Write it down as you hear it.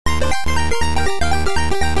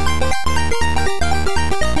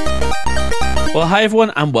Well, hi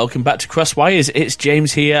everyone, and welcome back to Crosswires. It's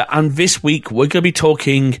James here, and this week we're going to be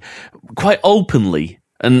talking quite openly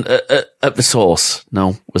and at the source.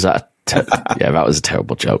 No, was that? Yeah, that was a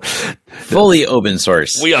terrible joke. Fully open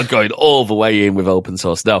source. We are going all the way in with open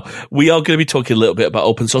source. Now, we are going to be talking a little bit about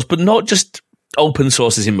open source, but not just open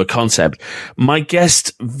source as in the concept. My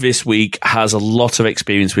guest this week has a lot of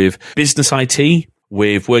experience with business IT,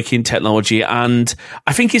 with working technology, and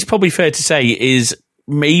I think it's probably fair to say is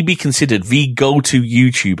maybe considered the go-to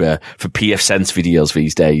YouTuber for pfSense videos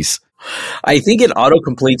these days. I think it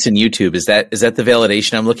auto-completes in YouTube. Is that the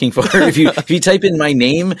validation I'm looking for? if you type in my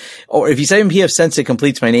name, or if you type in pfSense, it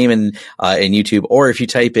completes my name in YouTube. Or if you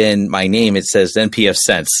type in my name, it says then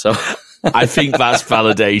pfSense. So I think that's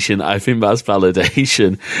validation.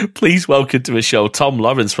 Please welcome to the show Tom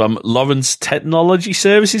Lawrence from Lawrence Technology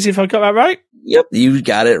Services, if I got that right. Yep, you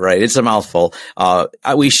got it right. It's a mouthful.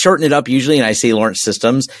 We shorten it up usually, and I say Lawrence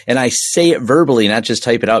Systems, and I say it verbally, not just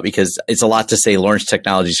type it out, because it's a lot to say Lawrence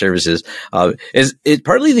Technology Services. It's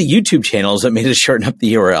partly the YouTube channels that made us shorten up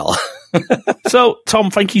the URL. So,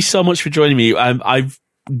 Tom, thank you so much for joining me. I've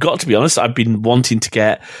got to be honest, I've been wanting to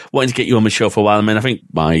get you on the show for a while. I mean, I think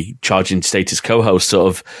my Charging Status co-host sort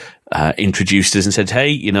of introduced us and said,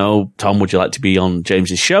 hey, Tom, would you like to be on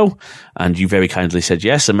James's show? And you very kindly said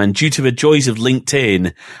yes. And then due to the joys of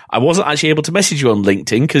LinkedIn, I wasn't actually able to message you on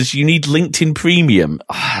LinkedIn because you need LinkedIn Premium.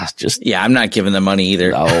 Yeah, I'm not giving them money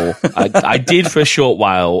either. No, I did for a short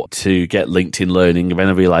while to get LinkedIn Learning, and then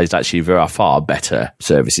I realized actually there are far better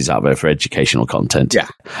services out there for educational content. Yeah.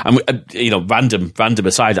 And, random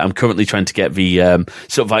aside, I'm currently trying to get the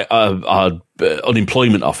sort of like our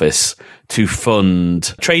unemployment office to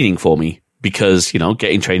fund training for me, because,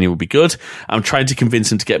 getting training would be good. I'm trying to convince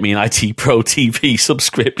them to get me an IT Pro TV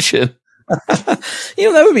subscription.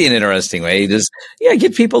 That would be an interesting way.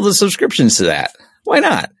 Get people the subscriptions to that. Why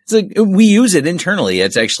not? We use it internally.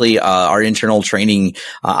 It's actually our internal training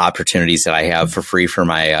opportunities that I have for free for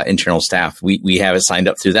my internal staff. We have it signed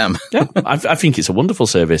up through them. Yeah, I think it's a wonderful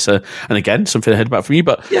service. And again, something I heard about from you.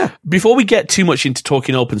 But yeah, before we get too much into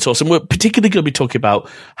talking open source, and we're particularly going to be talking about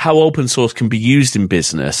how open source can be used in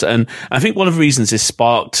business. And I think one of the reasons this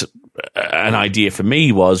sparked an idea for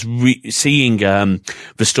me was seeing the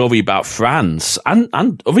story about France and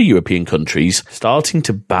other European countries starting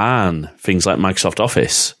to ban things like Microsoft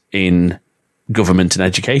Office in government and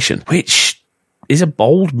education, which is a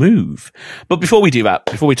bold move. But before we do that,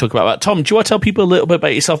 before we talk about that, Tom, do you want to tell people a little bit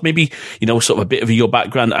about yourself? Maybe, sort of a bit of your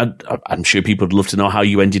background. I'm sure people would love to know how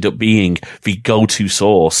you ended up being the go-to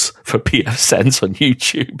source for pfSense on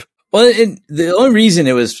YouTube. Well, the only reason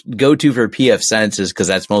it was go-to for pfSense is because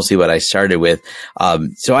that's mostly what I started with.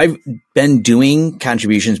 So I've been doing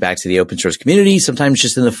contributions back to the open source community, sometimes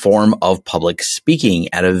just in the form of public speaking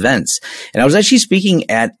at events. And I was actually speaking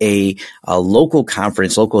at a local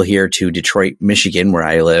conference, local here to Detroit, Michigan, where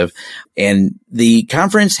I live. And the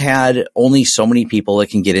conference had only so many people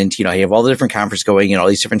that can get into, you have all the different conferences going and all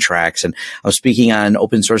these different tracks. And I was speaking on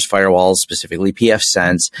open source firewalls, specifically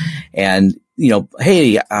pfSense. And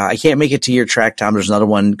hey, I can't make it to your track, Tom. There's another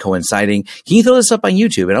one coinciding. Can you throw this up on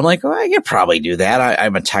YouTube? And I'm like, well, I could probably do that.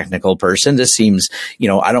 I'm a technical person. This seems,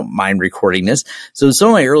 I don't mind recording this. So some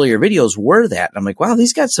of my earlier videos were that. And I'm like, wow,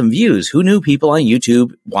 these got some views. Who knew people on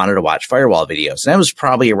YouTube wanted to watch firewall videos? And that was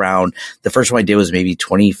probably around, the first one I did was maybe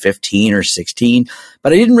 2015 or 16.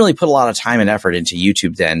 But I didn't really put a lot of time and effort into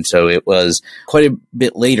YouTube then. So it was quite a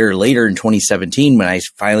bit later in 2017 when I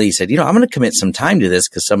finally said, I'm going to commit some time to this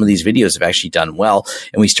because some of these videos have actually done well.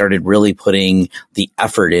 And we started really putting the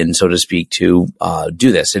effort in, so to speak, to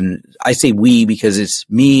do this. And I say we because it's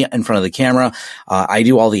me in front of the camera. I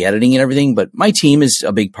do all the editing and everything, but my team is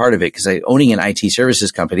a big part of it because owning an IT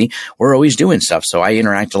services company, we're always doing stuff. So I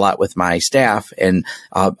interact a lot with my staff, and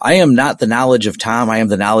I am not the knowledge of Tom. I am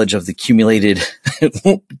the knowledge of the accumulated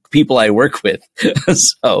people I work with.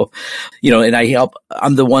 So, and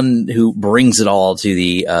I'm the one who brings it all to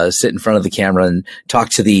the sit in front of the camera and talk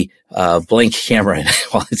to the blank camera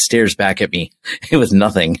while it stares back at me with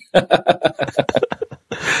nothing.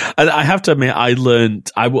 And I have to admit,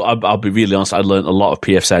 I'll be really honest, I learned a lot of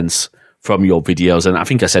pfSense from your videos. And I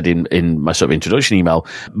think I said in my sort of introduction email,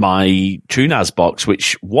 my TrueNAS box,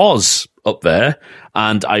 which was up there,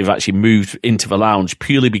 and I've actually moved into the lounge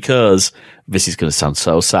purely because, this is going to sound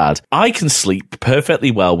so sad, I can sleep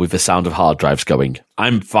perfectly well with the sound of hard drives going.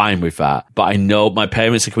 I'm fine with that. But I know my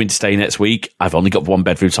parents are coming to stay next week. I've only got one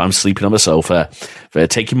bedroom, so I'm sleeping on the sofa. They're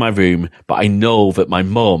taking my room, but I know that my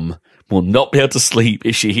mum will not be able to sleep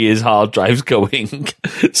if she hears hard drives going.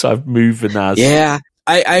 So I've moved the NAS. Yeah.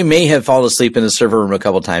 I may have fallen asleep in the server room a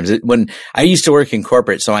couple of times. When I used to work in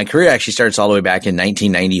corporate, so my career actually starts all the way back in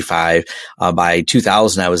 1995. By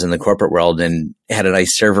 2000, I was in the corporate world and had a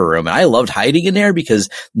nice server room. And I loved hiding in there because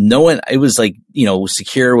it was like,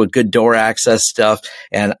 secure with good door access stuff.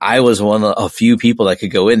 And I was one of a few people that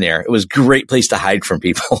could go in there. It was a great place to hide from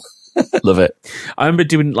people. Love it. I remember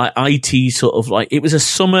doing like IT sort of like, it was a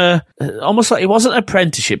summer, almost like it wasn't an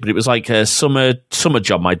apprenticeship, but it was like a summer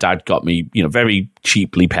job my dad got me, very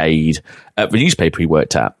cheaply paid at the newspaper he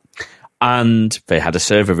worked at. And they had a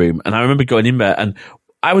server room. And I remember going in there and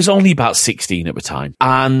I was only about 16 at the time.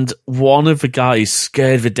 And one of the guys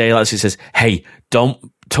scared the daylights. He says, "Hey, don't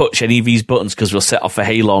touch any of these buttons because we'll set off a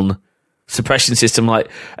Halon suppression system." And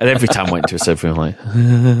every time I went to a server room,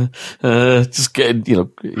 I'm like, just getting,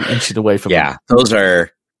 inching away from it. Yeah, those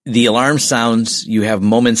are the alarm sounds. You have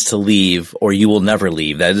moments to leave or you will never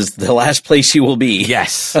leave. That is the last place you will be.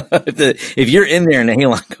 Yes. If you're in there and the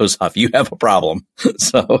halon goes off, you have a problem.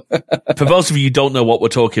 So for those of you who don't know what we're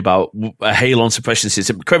talking about, a halon suppression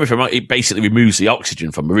system, correct me if I'm wrong, it basically removes the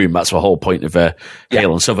oxygen from the room. That's the whole point of a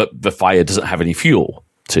halon, so that the fire doesn't have any fuel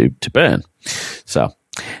to burn. So.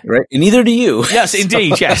 Right. And neither do you. Yes,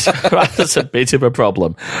 indeed. Yes. That's a bit of a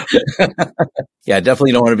problem. Yeah,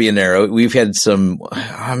 definitely don't want to be in there. We've had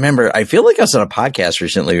I feel like I was on a podcast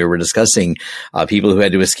recently where we were discussing people who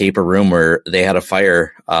had to escape a room where they had a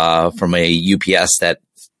fire from a UPS that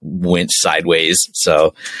went sideways.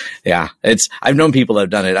 So yeah, I've known people that have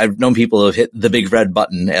done it. I've known people who have hit the big red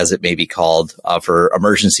button, as it may be called, for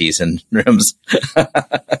emergencies in rooms.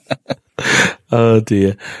 Oh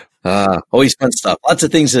dear. Always fun stuff. Lots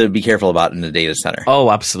of things to be careful about in the data center.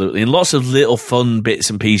 Oh, absolutely. And lots of little fun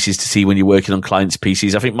bits and pieces to see when you're working on clients'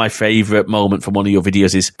 PCs. I think my favorite moment from one of your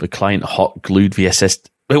videos is the client hot glued the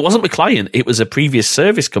SSD. It wasn't the client. It was a previous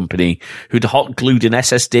service company who'd hot glued an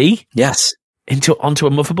SSD. Yes. Onto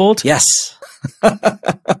a motherboard. Yes.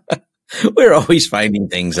 We're always finding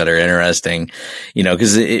things that are interesting,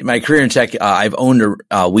 because my career in tech, I've owned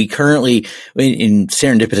we currently,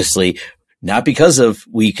 serendipitously, not because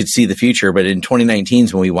we could see the future, but in 2019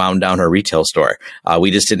 is when we wound down our retail store. We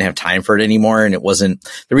just didn't have time for it anymore. And the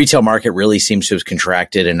retail market really seems to have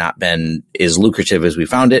contracted and not been as lucrative as we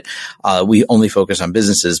found it. We only focus on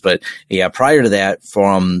businesses, but yeah, prior to that,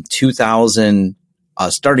 from 2000,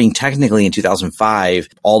 starting technically in 2005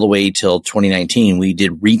 all the way till 2019, we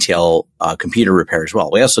did retail computer repair as well.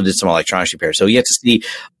 We also did some electronics repair. So you have to see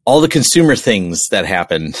all the consumer things that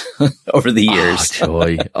happened over the years. Oh,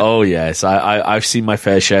 joy. Oh, yes. I've seen my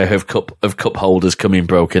fair share of cup holders coming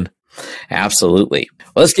broken. Absolutely.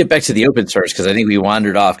 Well, let's get back to the open source because I think we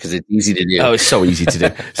wandered off because it's easy to do. Oh, it's so easy to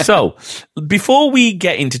do. So before we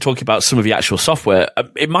get into talking about some of the actual software,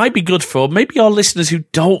 it might be good for maybe our listeners who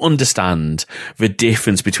don't understand the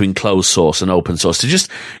difference between closed source and open source to just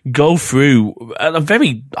go through at a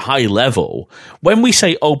very high level. When we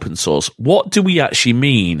say open source, what do we actually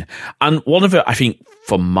mean? And one of it, I think,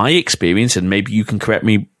 from my experience, and maybe you can correct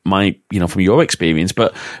me from your experience,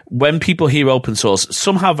 but when people hear open source,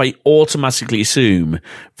 somehow they automatically assume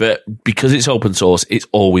that because it's open source, it's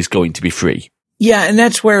always going to be free. Yeah, and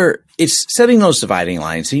that's where it's setting those dividing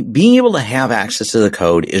lines. Being able to have access to the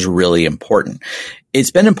code is really important.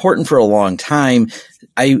 It's been important for a long time.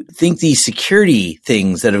 I think the security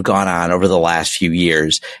things that have gone on over the last few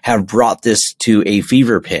years have brought this to a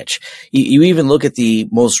fever pitch. You even look at the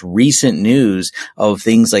most recent news of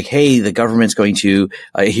things like, hey, the government's going to,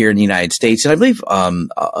 here in the United States, and I believe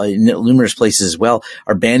in numerous places as well,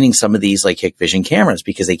 are banning some of these like Hikvision cameras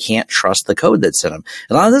because they can't trust the code that's in them.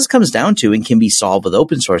 A lot of this comes down to and can be solved with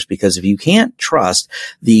open source, because if you can't trust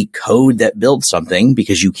the code that builds something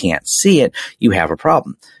because you can't see it, you have a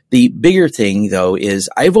problem. The bigger thing, though, is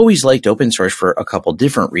I've always liked open source for a couple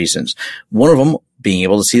different reasons. One of them being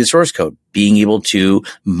able to see the source code, being able to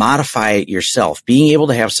modify it yourself, being able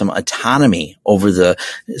to have some autonomy over the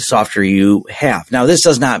software you have. Now, this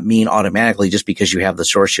does not mean automatically just because you have the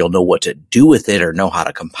source, you'll know what to do with it or know how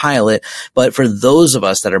to compile it. But for those of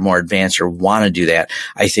us that are more advanced or want to do that,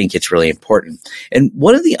 I think it's really important. And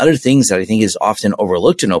one of the other things that I think is often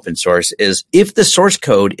overlooked in open source is if the source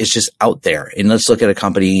code is just out there, and let's look at a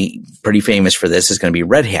company pretty famous for this, is going to be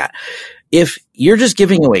Red Hat. If you're just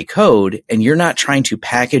giving away code and you're not trying to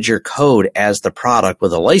package your code as the product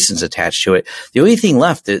with a license attached to it, the only thing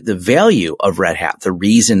left, the value of Red Hat, the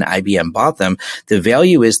reason IBM bought them, the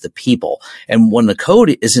value is the people. And when the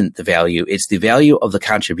code isn't the value, it's the value of the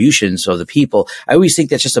contributions of the people. I always think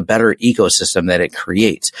that's just a better ecosystem that it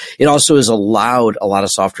creates. It also has allowed a lot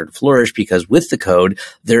of software to flourish because with the code,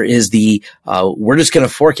 there is we're just going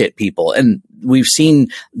to fork it people. And we've seen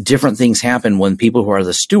different things happen when people who are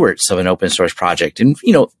the stewards of an open source project, and,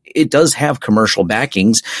 it does have commercial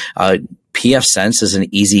backings. pfSense is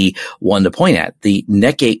an easy one to point at. The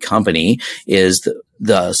Netgate company is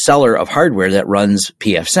the seller of hardware that runs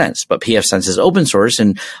pfSense, but pfSense is open source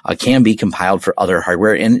and can be compiled for other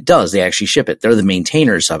hardware, and it does. They actually ship it. They're the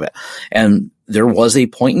maintainers of it. And there was a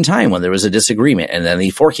point in time when there was a disagreement, and then the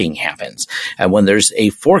forking happens. And when there's a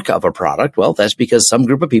fork of a product, well, that's because some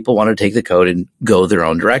group of people want to take the code and go their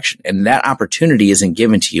own direction. And that opportunity isn't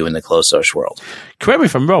given to you in the closed source world. Correct me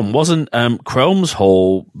if I'm wrong, wasn't Chrome's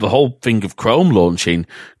the whole thing of Chrome launching,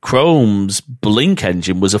 Chrome's Blink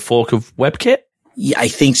engine was a fork of WebKit? Yeah, I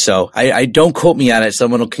think so. I don't quote me on it.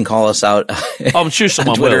 Someone can call us out. I'm sure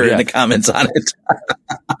someone on Twitter will, yeah. in the comments on it.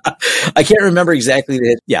 I can't remember exactly.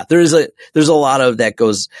 Yeah, there's a lot of that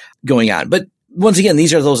going on. But once again,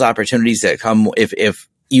 these are those opportunities that come if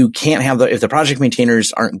you can't have if the project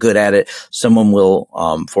maintainers aren't good at it, someone will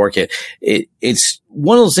fork it. It's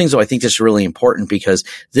one of those things, though, I think that's really important because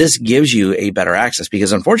this gives you a better access.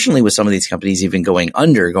 Because unfortunately, with some of these companies even going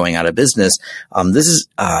out of business, there's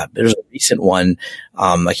a recent one.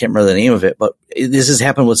 I can't remember the name of it, but this has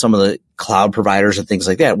happened with some of the cloud providers and things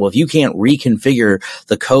like that. Well, if you can't reconfigure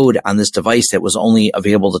the code on this device that was only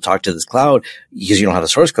available to talk to this cloud because you don't have the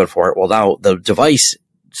source code for it, well, now the device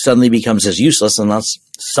suddenly becomes as useless unless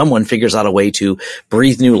someone figures out a way to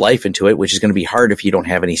breathe new life into it, which is going to be hard if you don't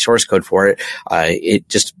have any source code for it. It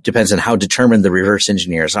just depends on how determined the reverse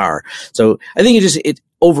engineers are. So I think it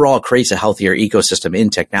overall creates a healthier ecosystem in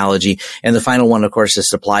technology. And the final one, of course, is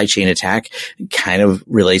supply chain attack. Kind of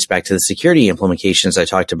relates back to the security implications I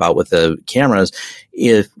talked about with the cameras.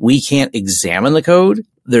 If we can't examine the code,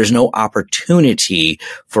 there's no opportunity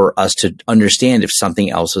for us to understand if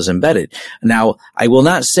something else is embedded. Now, I will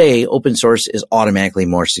not say open source is automatically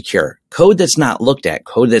more secure. Code that's not looked at,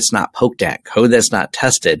 code that's not poked at, code that's not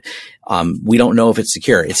tested, we don't know if it's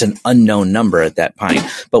secure. It's an unknown number at that point.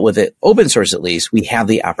 But with it open source, at least, we have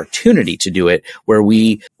the opportunity to do it where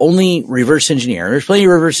we only reverse engineer. There's plenty of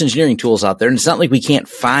reverse engineering tools out there. And it's not like we can't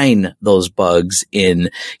find those bugs in,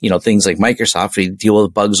 things like Microsoft. We deal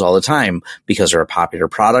with bugs all the time because they're a popular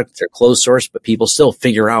product. They're closed source, but people still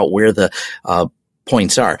figure out where the,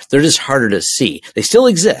 points are. They're just harder to see. They still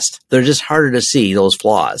exist. They're just harder to see those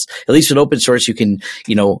flaws. At least with open source, you can,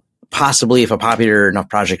 possibly if a popular enough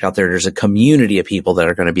project out there, there's a community of people that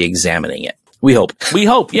are going to be examining it. We hope.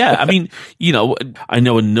 Yeah. I mean, I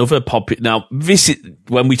know another now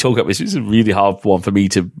when we talk about this is a really hard one for me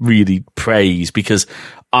to really praise because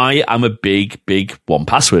I am a big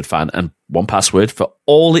 1Password fan, and 1Password, for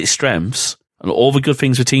all its strengths and all the good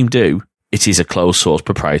things the team do, it is a closed source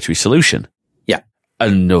proprietary solution.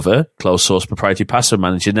 Another closed source proprietary password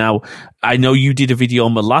manager. Now, I know you did a video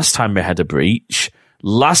on the last time they had a breach,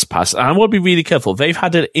 LastPass, and I want to be really careful. They've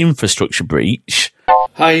had an infrastructure breach.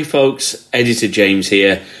 Hi, folks. Editor James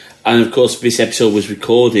here. And of course, this episode was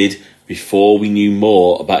recorded before we knew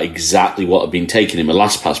more about exactly what had been taken in the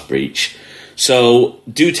LastPass breach. So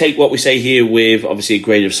do take what we say here with obviously a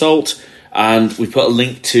grain of salt. And we put a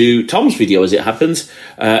link to Tom's video as it happens,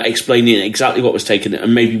 explaining exactly what was taken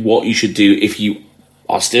and maybe what you should do if you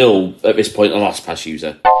are still, at this point, a LastPass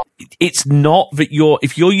user. It's not that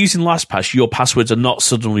if you're using LastPass, your passwords are not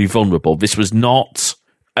suddenly vulnerable. This was not,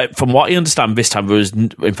 from what I understand this time, there was,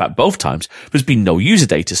 in fact, both times, there's been no user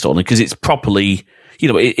data stolen because it's properly,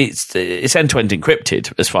 it's end-to-end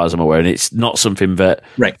encrypted as far as I'm aware, and it's not something that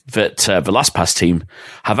the LastPass team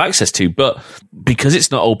have access to. But because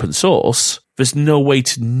it's not open source, there's no way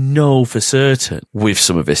to know for certain with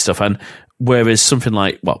some of this stuff. And whereas something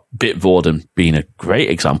like, Bitwarden being a great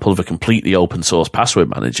example of a completely open source password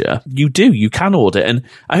manager, you can audit. And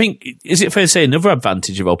I think, is it fair to say another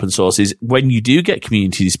advantage of open source is when you do get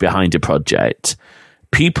communities behind a project,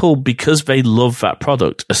 people, because they love that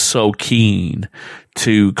product, are so keen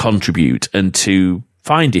to contribute and to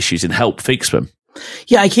find issues and help fix them.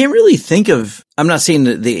 Yeah, I can't really think of, I'm not saying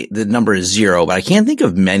that the number is zero, but I can't think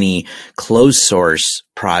of many closed source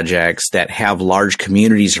projects that have large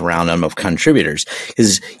communities around them of contributors,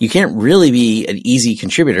 because you can't really be an easy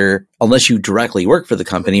contributor unless you directly work for the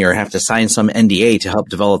company or have to sign some NDA to help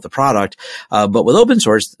develop the product. But with open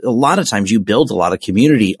source, a lot of times you build a lot of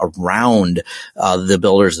community around the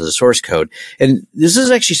builders of the source code. And this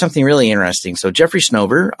is actually something really interesting. So Jeffrey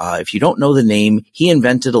Snover, if you don't know the name, he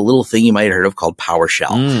invented a little thing you might have heard of called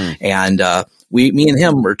PowerShell. And me and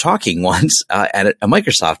him were talking once at a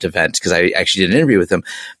Microsoft event because I actually did an interview with him.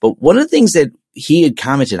 But one of the things that he had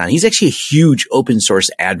commented on. He's actually a huge open source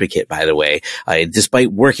advocate, by the way.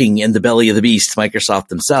 Despite working in the belly of the beast, Microsoft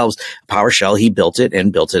themselves, PowerShell, he built it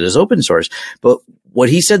and built it as open source. But what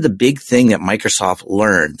he said, the big thing that Microsoft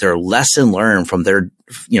learned, their lesson learned from their,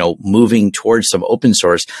 moving towards some open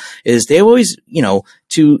source, is they always,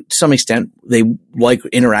 to some extent, they like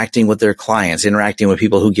interacting with their clients, interacting with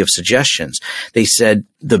people who give suggestions. They said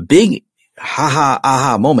the big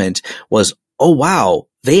aha moment was, oh, wow,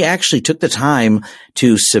 they actually took the time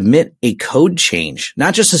to submit a code change,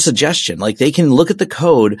 not just a suggestion. Like, they can look at the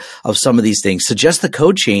code of some of these things, suggest the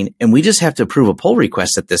code chain, and we just have to approve a pull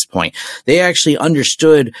request at this point. They actually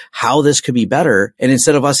understood how this could be better. And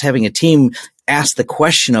instead of us having a team ask the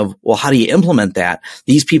question of, well, how do you implement that?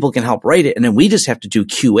 These people can help write it. And then we just have to do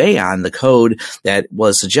QA on the code that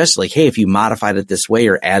was suggested. Like, hey, if you modified it this way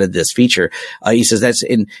or added this feature, he says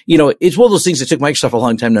it's one of those things that took Microsoft a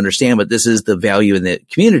long time to understand, but this is the value in the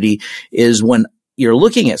community, is when you're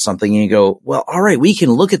looking at something and you go, well, all right, we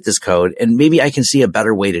can look at this code and maybe I can see a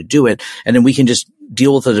better way to do it. And then we can just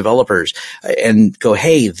deal with the developers and go,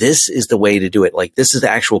 hey, this is the way to do it. Like, this is the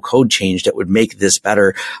actual code change that would make this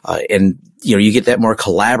better. And you get that more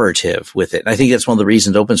collaborative with it. And I think that's one of the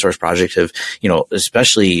reasons open source projects have,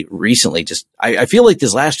 especially recently, just, I feel like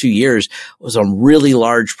this last few years was some really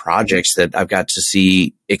large projects that I've got to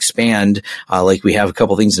see expand. Like, we have a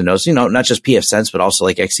couple things to notice, not just pfSense, but also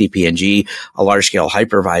like XCP-ng, a large scale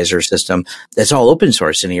hypervisor system that's all open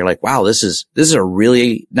source. And you're like, wow, this is a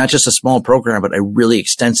really, not just a small program, but a really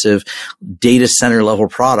extensive data center level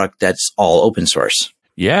product that's all open source.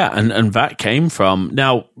 Yeah, and that came from,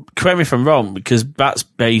 now, correct me if I'm wrong, because that's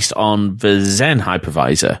based on the Zen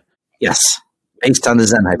hypervisor. Yes, based on the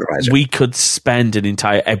Zen hypervisor. We could spend an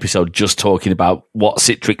entire episode just talking about what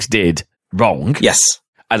Citrix did wrong. Yes.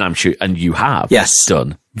 And I'm sure, and you have yes.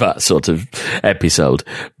 done that sort of episode.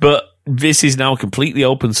 But this is now completely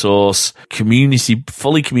open source,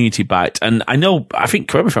 fully community backed. And I think,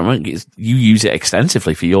 correct me if I'm wrong, you use it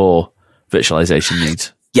extensively for your virtualization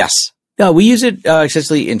needs. Yes. We use it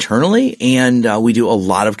extensively internally, and we do a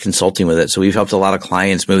lot of consulting with it. So we've helped a lot of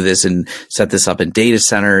clients move this and set this up in data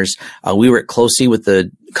centers. We work closely with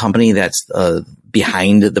the company that's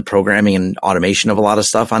behind the programming and automation of a lot of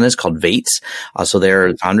stuff on this, called Vates. So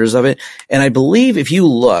they're founders of it. And I believe if you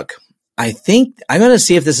look, I think I'm going to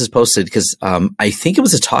see if this is posted, because I think it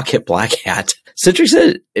was a talk at Black Hat. Citrix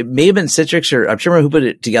said, it may have been Citrix, or I'm sure who put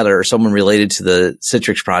it together, or someone related to the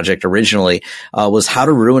Citrix project originally, was How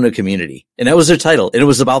to Ruin a Community. And that was their title. And it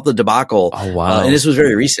was about the debacle. Oh, wow. And this was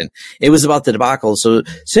very recent. It was about the debacle. So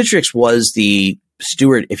Citrix was the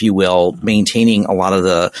steward, if you will, maintaining a lot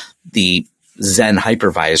of the Zen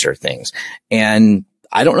hypervisor things. And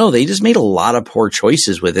I don't know. They just made a lot of poor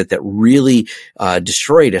choices with it that really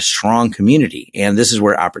destroyed a strong community. And this is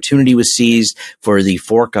where opportunity was seized for the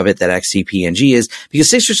fork of it that XCP-ng is, because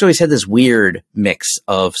Citrix always had this weird mix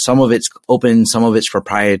of some of it's open, some of it's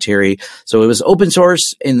proprietary. So it was open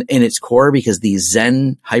source in its core, because the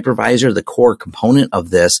Zen hypervisor, the core component of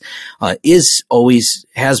this,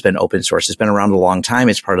 has been open source. It's been around a long time.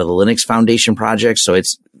 It's part of the Linux Foundation project. So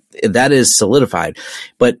that is solidified.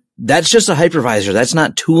 But that's just a hypervisor. That's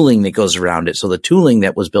not tooling that goes around it. So the tooling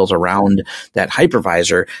that was built around that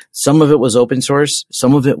hypervisor, some of it was open source,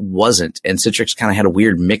 some of it wasn't. And Citrix kind of had a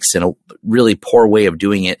weird mix and a really poor way of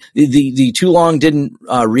doing it. The too long didn't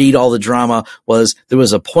read all the drama was there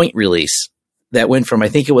was a point release that went from, I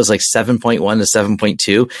think it was like 7.1 to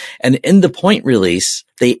 7.2. And in the point release,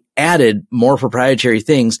 they added more proprietary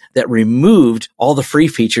things that removed all the free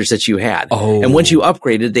features that you had. Oh. And once you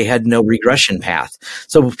upgraded, they had no regression path.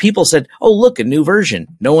 So people said, oh, look, a new version.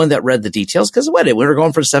 No one that read the details, because we were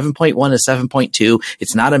going from 7.1 to 7.2.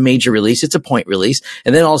 It's not a major release. It's a point release.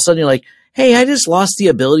 And then all of a sudden you're like, hey, I just lost the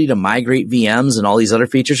ability to migrate VMs and all these other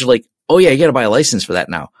features. You're like, oh yeah, you got to buy a license for that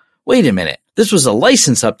now. Wait a minute. This was a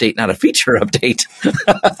license update, not a feature update.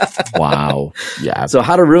 Wow. Yeah. So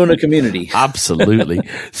how to ruin a community. Absolutely.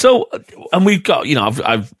 So, and we've got,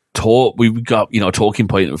 we've got, talking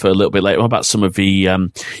point for a little bit later about some of the,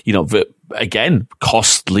 again,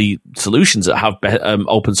 costly solutions that have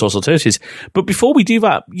open source alternatives. But before we do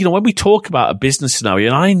that, when we talk about a business scenario,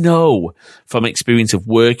 and I know from experience of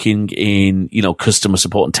working in, customer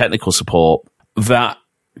support and technical support, that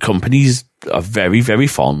companies are very, very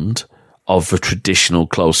fond of the traditional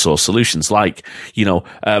closed source solutions. Like,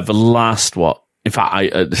 the last, in fact,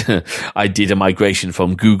 I did a migration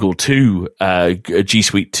from Google to G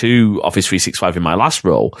Suite to Office 365 in my last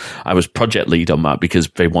role. I was project lead on that because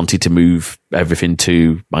they wanted to move everything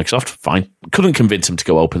to Microsoft. Fine. Couldn't convince them to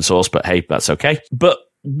go open source, but hey, that's okay. But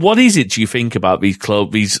what is it, do you think, about these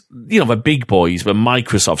the big boys, the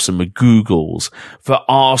Microsofts and the Googles, that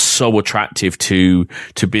are so attractive to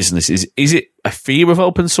businesses? Is it a fear of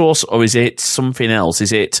open source, or is it something else?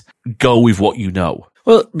 Is it go with what you know?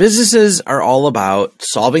 Well, businesses are all about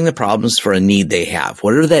solving the problems for a need they have,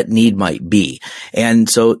 whatever that need might be. And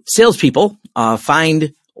so salespeople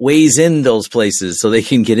find ways in those places so they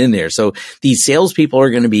can get in there. So these salespeople are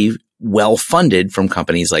going to be well funded from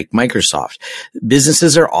companies like Microsoft.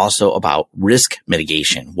 Businesses are also about risk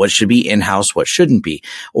mitigation. What should be in-house, what shouldn't be,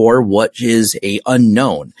 or what is a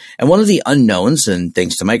unknown. And one of the unknowns, and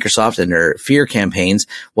thanks to Microsoft and their fear campaigns,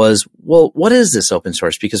 was, well, what is this open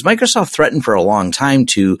source? Because Microsoft threatened for a long time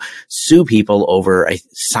to sue people over,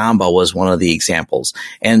 Samba was one of the examples.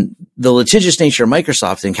 And the litigious nature of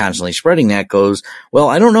Microsoft and constantly spreading that goes, well,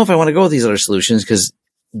 I don't know if I want to go with these other solutions, because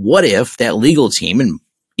what if that legal team and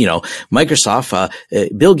Microsoft,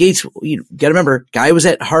 Bill Gates, you got to remember, guy was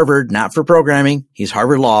at Harvard, not for programming. He's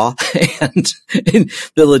Harvard Law. and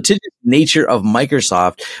the litigious nature of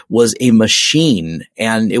Microsoft was a machine,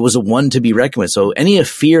 and it was a one to be reckoned with. So any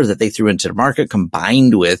fear that they threw into the market,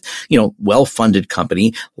 combined with, well-funded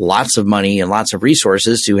company, lots of money and lots of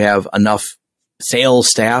resources to have enough sales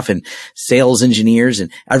staff and sales engineers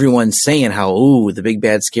and everyone saying how, ooh, the big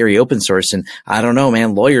bad scary open source. And I don't know,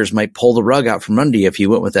 man, lawyers might pull the rug out from under you if you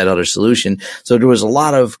went with that other solution. So there was a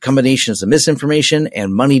lot of combinations of misinformation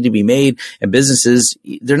and money to be made, and businesses,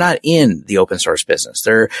 they're not in the open source business.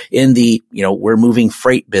 They're in the, we're moving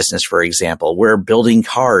freight business, for example. We're building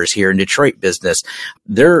cars here in Detroit business.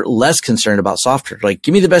 They're less concerned about software. Like,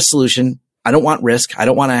 give me the best solution. I don't want risk. I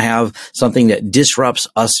don't want to have something that disrupts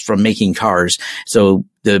us from making cars. So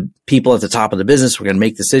the people at the top of the business, we're going to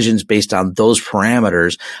make decisions based on those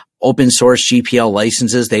parameters. Open source GPL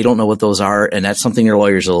licenses, they don't know what those are. And that's something their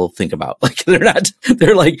lawyers will think about. Like,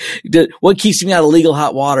 they're like, what keeps me out of legal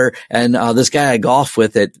hot water? And this guy I golf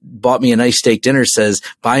with that bought me a nice steak dinner says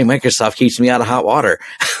buying Microsoft keeps me out of hot water.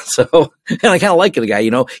 So, and I kind of like the guy,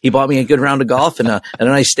 he bought me a good round of golf and a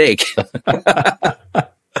nice steak.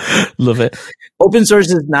 Love it. Open source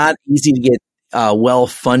is not easy to get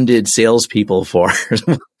well-funded salespeople for.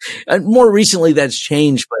 And more recently, that's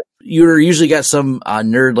changed, but you're usually got some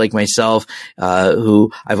nerd like myself,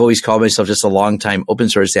 who I've always called myself just a long-time open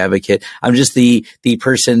source advocate. I'm just the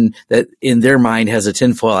person that in their mind has a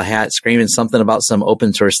tinfoil hat screaming something about some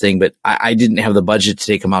open source thing, but I didn't have the budget to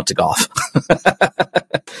take them out to golf.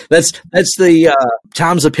 That's the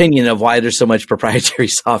Tom's opinion of why there's so much proprietary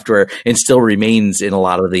software and still remains in a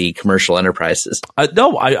lot of the commercial enterprises.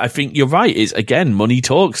 No, I think you're right. It's, again, money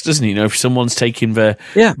talks, doesn't it? If someone's taking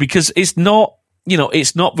because it's not,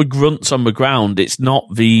 it's not the grunts on the ground. It's not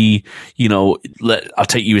the, I'll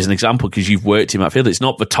take you as an example because you've worked in that field. It's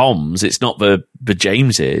not the Toms. It's not the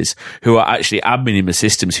Jameses who are actually admin the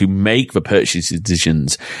systems who make the purchase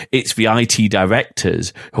decisions. It's the IT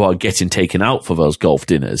directors who are getting taken out for those golf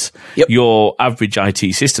dinners. Yep. Your average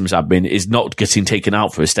IT systems admin is not getting taken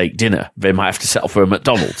out for a steak dinner. They might have to settle for a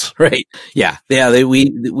McDonald's. Right. Yeah. Yeah.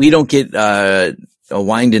 We don't get,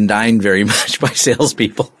 wined and dined very much by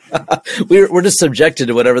salespeople. We're just subjected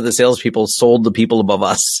to whatever the salespeople sold the people above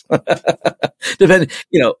us.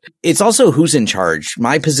 It's also who's in charge.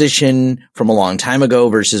 My position from a long time ago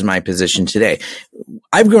versus my position today.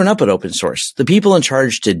 I've grown up with open source. The people in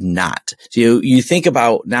charge did not. So you think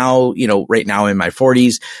about now, right now in my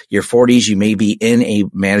 40s, your 40s, you may be in a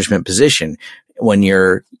management position. When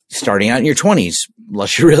you're starting out in your 20s,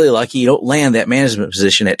 unless you're really lucky, you don't land that management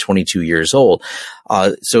position at 22 years old.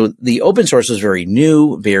 So the open source was very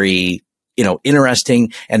new, very,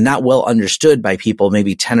 interesting, and not well understood by people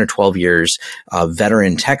maybe 10 or 12 years,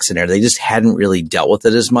 veteran techs in there. They just hadn't really dealt with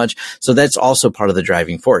it as much. So that's also part of the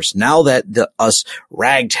driving force. Now that us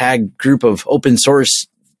ragtag group of open source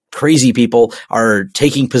crazy people are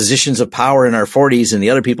taking positions of power in our 40s and the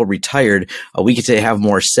other people retired, we get to have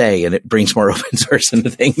more say, and it brings more open source into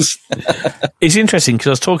things. It's interesting because I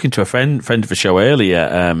was talking to a friend of the show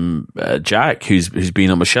earlier, Jack, who's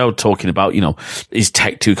been on the show, talking about, is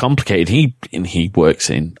tech too complicated? He works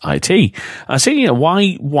in IT. I say,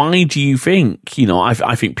 why do you think,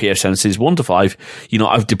 I think pfSense is wonderful. I've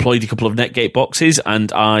deployed a couple of Netgate boxes,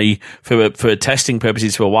 and for testing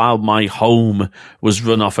purposes for a while, my home was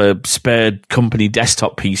run off a spare company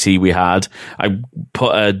desktop PC we had. I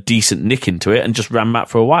put a decent NIC into it and just ran that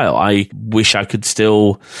for a while. I wish I could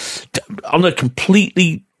still, on a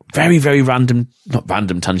completely very, very not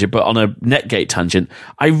random tangent, but on a Netgate tangent,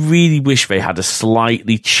 I really wish they had a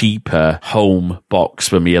slightly cheaper home box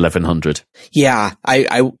for me 1100. Yeah,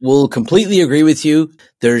 I will completely agree with you.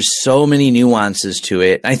 There's so many nuances to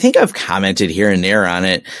it. I think I've commented here and there on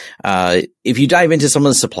it. If you dive into some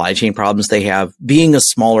of the supply chain problems they have, being a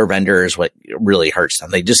smaller vendor is what really hurts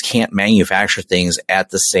them. They just can't manufacture things at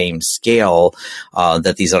the same scale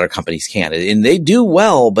that these other companies can. And they do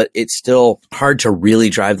well, but it's still hard to really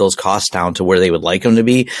drive those costs down to where they would like them to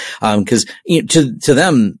be. Because to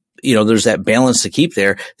them, there's that balance to keep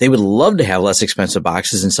there. They would love to have less expensive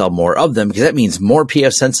boxes and sell more of them because that means more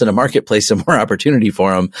PF cents in a marketplace and more opportunity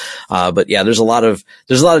for them. But yeah, there's a lot of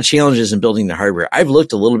challenges in building the hardware. I've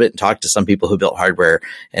looked a little bit and talked to some people who built hardware,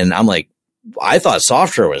 and I'm like, I thought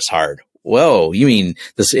software was hard. Whoa, you mean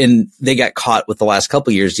this? And they got caught with the last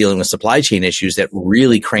couple of years dealing with supply chain issues that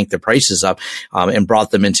really cranked the prices up, and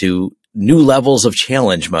brought them into new levels of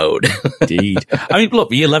challenge mode. Indeed. I mean, look,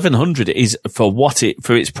 the 1100 is for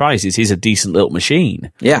its price, it is a decent little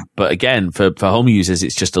machine. Yeah. But again, for home users,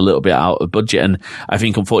 it's just a little bit out of budget. And I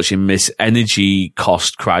think, unfortunately, in this energy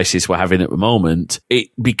cost crisis we're having at the moment, it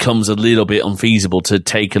becomes a little bit unfeasible to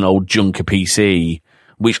take an old junker PC,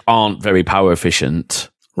 which aren't very power efficient.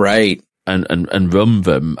 Right. And run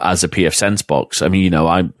them as a PF Sense box. I mean,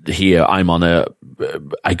 I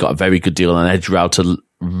got a very good deal on Edge Router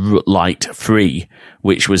Lite 3,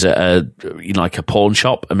 which was like a pawn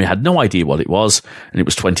shop, and we had no idea what it was, and it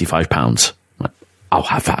was £25. I'll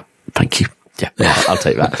have that. Thank you. Yeah, I'll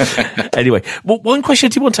take that. Anyway, well, one question I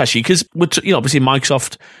did want to ask you, because obviously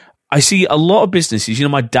Microsoft, I see a lot of businesses,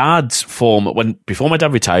 my dad's before my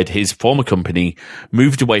dad retired, his former company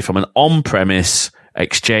moved away from an on-premise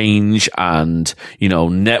Exchange and,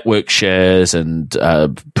 network shares and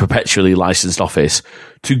perpetually licensed Office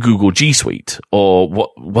to Google G Suite, or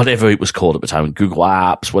whatever it was called at the time, Google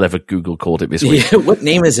Apps, whatever Google called it this week. Yeah, what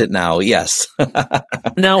name is it now? Yes.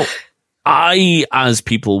 Now, as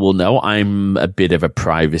people will know, I'm a bit of a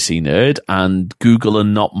privacy nerd, and Google are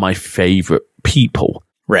not my favorite people.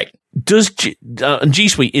 Right. And G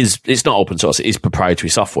Suite it's not open source, it is proprietary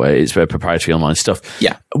software, it's very proprietary online stuff.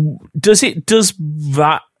 Yeah. Does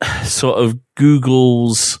that sort of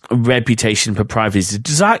Google's reputation for privacy,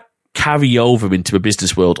 does that carry over into the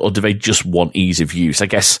business world, or do they just want ease of use? I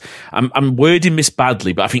guess I'm wording this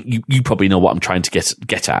badly, but I think you probably know what I'm trying to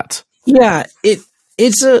get at. Yeah,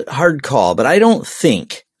 it's a hard call, but I don't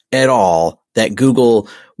think at all that Google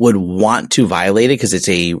would want to violate it, because it's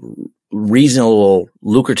a reasonable,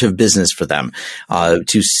 lucrative business for them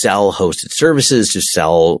to sell hosted services, to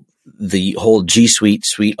sell the whole G Suite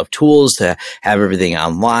of tools, to have everything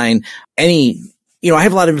online. I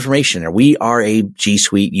have a lot of information there. We are a G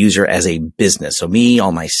Suite user as a business. So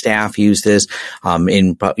all my staff use this.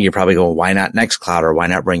 You're probably going, why not Nextcloud, or why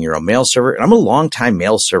not bring your own mail server? And I'm a longtime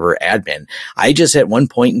mail server admin. I just at one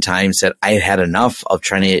point in time said I had had enough of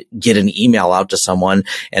trying to get an email out to someone,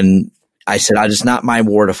 and I said, it's not my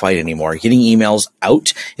war to fight anymore. Getting emails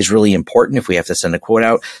out is really important if we have to send a quote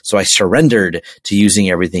out. So I surrendered to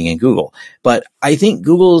using everything in Google. But I think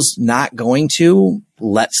Google's not going to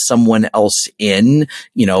let someone else in,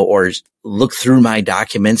 or look through my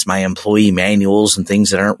documents, my employee manuals and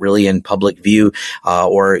things that aren't really in public view,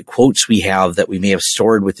 or quotes we have that we may have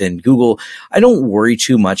stored within Google. I don't worry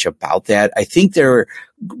too much about that. I think they're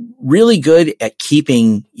really good at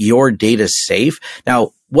keeping your data safe.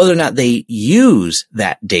 Now, whether or not they use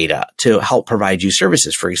that data to help provide you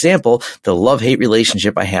services. For example, the love-hate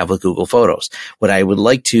relationship I have with Google Photos. What I would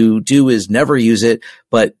like to do is never use it,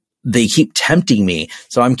 but they keep tempting me.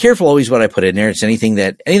 So I'm careful always what I put in there. It's anything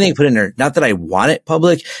I put in there, not that I want it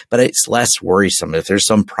public, but it's less worrisome. If there's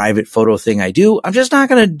some private photo thing I do, I'm just not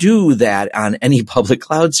going to do that on any public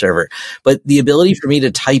cloud server. But the ability for me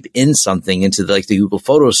to type in something into the Google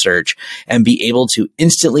photo search and be able to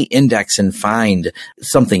instantly index and find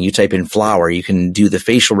something, you type in flower, you can do the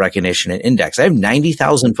facial recognition and index. I have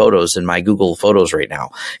 90,000 photos in my Google Photos right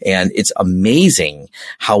now, and it's amazing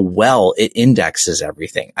how well it indexes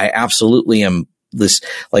everything. I absolutely am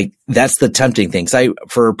that's the tempting thing.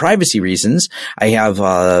 For privacy reasons, I have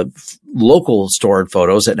local stored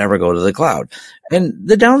photos that never go to the cloud. And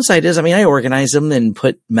the downside is, I organize them and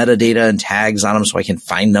put metadata and tags on them so I can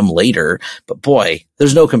find them later. But boy,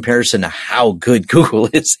 there's no comparison to how good Google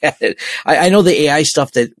is at it. I know the AI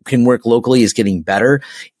stuff that can work locally is getting better.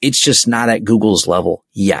 It's just not at Google's level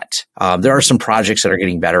yet. There are some projects that are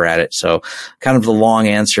getting better at it. So kind of the long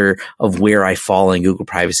answer of where I fall in Google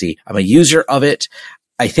privacy. I'm a user of it.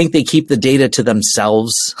 I think they keep the data to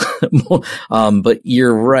themselves. But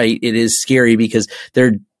you're right. It is scary because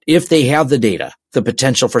they're if they have the data, the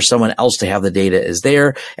potential for someone else to have the data is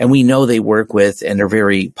there. And we know they work with, and they're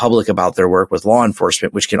very public about their work with law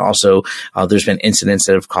enforcement, which can also, there's been incidents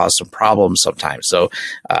that have caused some problems sometimes. So,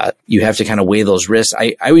 you have to kind of weigh those risks.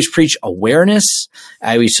 I always preach awareness.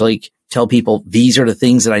 I always tell people, these are the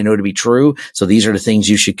things that I know to be true. So these are the things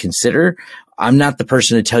you should consider. I'm not the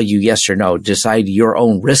person to tell you yes or no. Decide your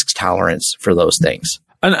own risk tolerance for those things.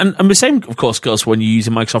 And the same, of course, goes when you're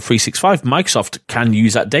using Microsoft 365. Microsoft can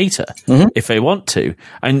use that data if they want to.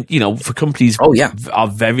 And, for companies are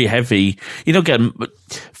very heavy, again,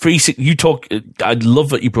 I love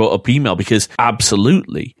that you brought up email, because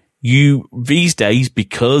absolutely, these days,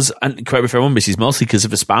 because, and correct me if I'm wrong, this is mostly because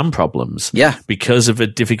of the spam problems. Yeah. Because of the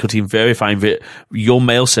difficulty in verifying that your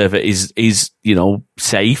mail server is,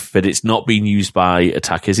 safe, that it's not being used by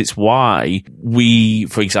attackers. It's why we,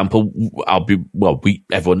 for example,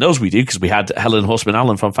 everyone knows we do, because we had Helen Horseman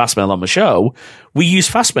Allen from Fastmail on the show. We use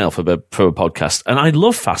Fastmail for a podcast, and I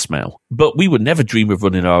love Fastmail, but we would never dream of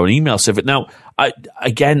running our own email server. Now,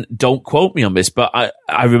 again, don't quote me on this, but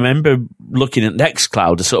I remember looking at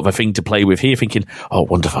Nextcloud as sort of a thing to play with here, thinking, I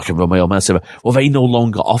wonder if I can run my own mail server. Well, they no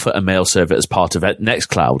longer offer a mail server as part of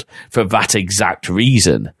Nextcloud for that exact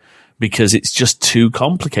reason, because it's just too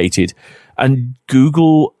complicated. And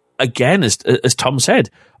Google, again, as Tom said,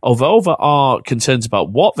 although there are concerns about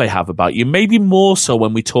what they have about you, maybe more so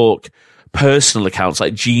when we talk personal accounts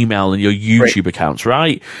like Gmail and your YouTube accounts,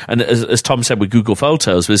 right? And as Tom said with Google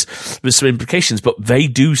Photos, there's some implications, but they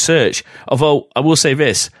do search. Although I will say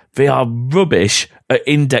this, they are rubbish at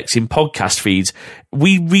indexing podcast feeds.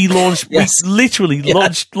 We relaunched, we literally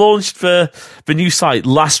launched the new site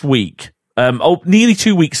last week. Nearly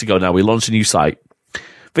 2 weeks ago now, we launched a new site.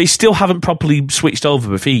 They still haven't properly switched over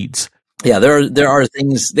the feeds. Yeah, there are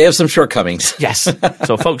things, they have some shortcomings. Yes.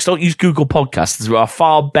 So folks, don't use Google Podcasts. There are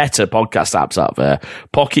far better podcast apps out there.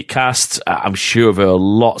 Pocket Casts, I'm sure there are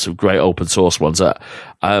lots of great open source ones that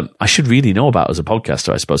I should really know about as a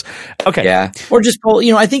podcaster, I suppose. Okay. Yeah. Or just pull,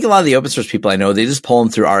 I think a lot of the open source people I know, they just pull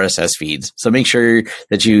them through RSS feeds. So make sure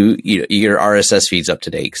that your RSS feeds up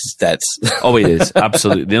to date, 'cause that's. Oh, it is.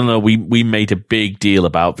 Absolutely. No, we made a big deal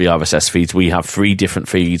about the RSS feeds. We have 3 different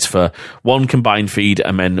feeds, for one combined feed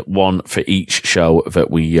and then one for each show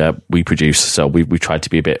that we produce. So we tried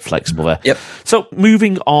to be a bit flexible there. Yep. So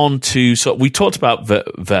moving on to, so we talked about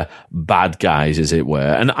the bad guys, as it were.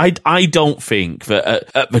 And I don't think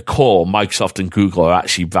that at the core, Microsoft and Google are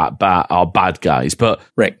actually bad guys, but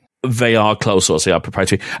they are closed source, they are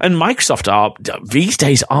proprietary. And Microsoft these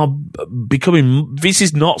days are becoming, this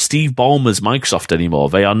is not Steve Ballmer's Microsoft anymore.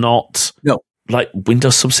 They are not like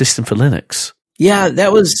Windows Subsystem for Linux. Yeah,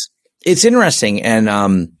 it's interesting.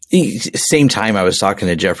 And, same time I was talking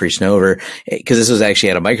to Jeffrey Snover, because this was actually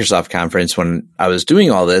at a Microsoft conference when I was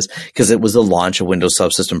doing all this, because it was the launch of Windows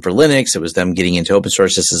Subsystem for Linux. It was them getting into open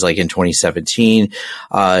source. This is like in 2017.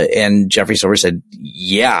 And Jeffrey Snover said,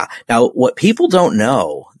 yeah. Now, what people don't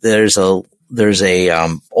know, there's a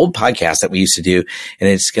old podcast that we used to do, and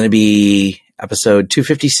it's going to be episode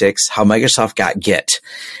 256, How Microsoft Got Git.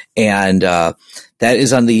 And, that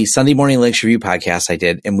is on the Sunday Morning Linux Review podcast I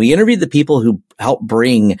did. And we interviewed the people who helped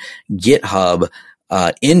bring GitHub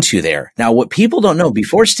into there. Now, what people don't know,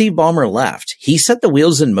 before Steve Ballmer left, he set the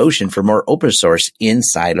wheels in motion for more open source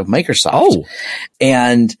inside of Microsoft. Oh.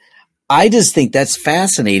 And I just think that's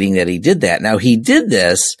fascinating that he did that. Now, he did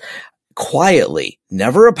this quietly,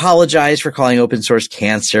 never apologized for calling open source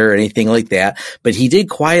cancer or anything like that, but he did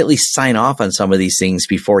quietly sign off on some of these things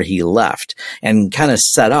before he left and kind of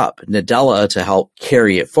set up Nadella to help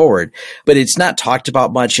carry it forward. But it's not talked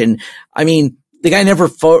about much. And I mean, the guy never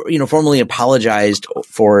formally apologized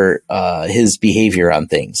for his behavior on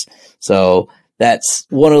things. So that's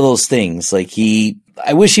one of those things. Like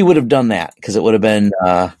I wish he would have done that, because it would have been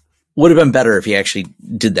better if he actually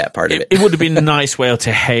did that part of it. It would have been a nice way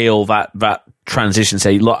to hail that transition,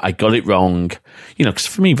 say, look, I got it wrong. Because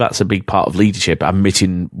for me, that's a big part of leadership,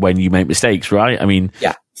 admitting when you make mistakes, right? I mean,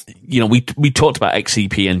 yeah. We talked about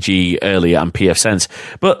XCP-ng earlier and pfSense,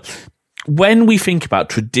 but when we think about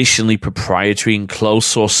traditionally proprietary and closed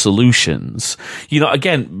source solutions,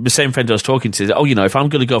 again, the same friend I was talking to said, if I'm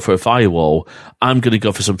going to go for a firewall, I'm going to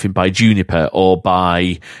go for something by Juniper or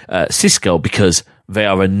by Cisco, because they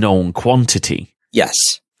are a known quantity. Yes.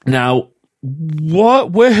 Now,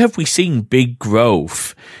 where have we seen big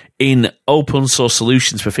growth in open source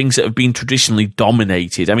solutions for things that have been traditionally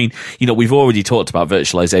dominated? I mean, we've already talked about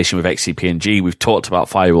virtualization with XCP-ng. We've talked about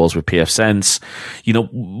firewalls with pfSense.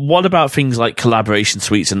 What about things like collaboration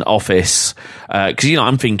suites and Office? Because,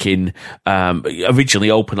 I'm thinking originally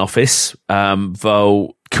OpenOffice,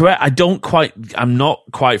 though Correct. I'm not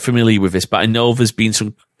quite familiar with this, but I know there's been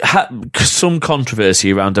some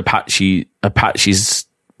controversy around Apache's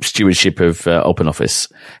stewardship of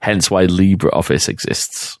OpenOffice, hence why LibreOffice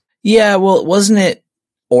exists. Yeah, well, wasn't it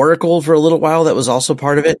Oracle for a little while that was also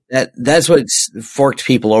part of it? That's what forked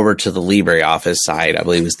people over to the LibreOffice side. I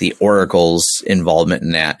believe was the Oracle's involvement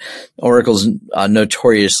in that. Oracle's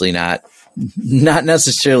notoriously not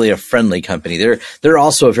necessarily a friendly company. They're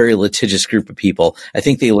also a very litigious group of people. I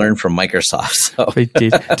think they learned from Microsoft. So they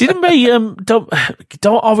did. Didn't they?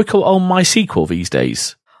 Don't Oracle own MySQL these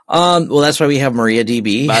days? Well, that's why we have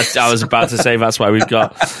MariaDB. I was about to say that's why we've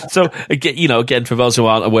got. So again, for those who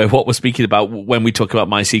aren't aware, what we're speaking about when we talk about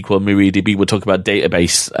MySQL and MariaDB, we're talking about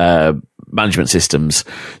database management systems.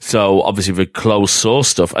 So obviously the closed source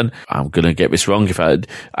stuff, and I'm going to get this wrong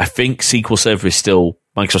I think Microsoft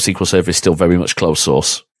SQL Server is still very much closed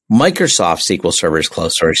source. Microsoft SQL Server is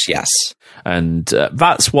closed source, yes. And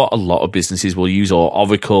that's what a lot of businesses will use, or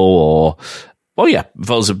Oracle,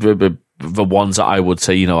 those are the ones that I would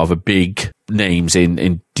say, are the big names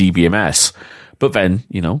in DBMS. But then,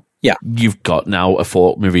 you've got now a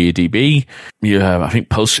fork MariaDB. You have, I think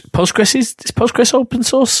Postgres is Postgres open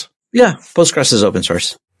source? Yeah, Postgres is open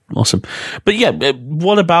source. Awesome. But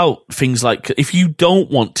what about things like if you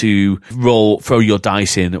don't want to throw your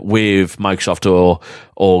dice in with Microsoft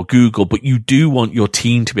or Google, but you do want your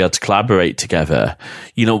team to be able to collaborate together,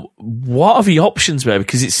 what are the options there?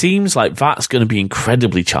 Because it seems like that's going to be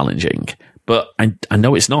incredibly challenging, but I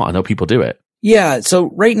know it's not. I know people do it. Yeah.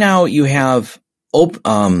 So right now you have,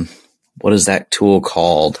 what is that tool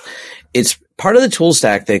called? It's part of the tool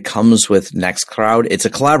stack that comes with Nextcloud. It's a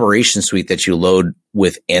collaboration suite that you load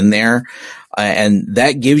within there. And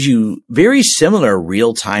that gives you very similar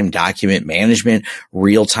real-time document management,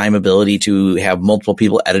 real-time ability to have multiple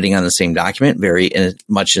people editing on the same document,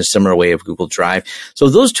 much in a similar way of Google Drive. So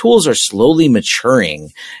those tools are slowly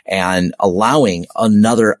maturing and allowing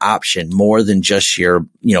another option more than just your,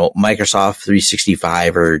 Microsoft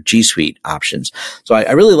 365 or G Suite options. So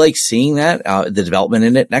I really like seeing that, the development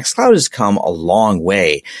in it. Nextcloud has come a long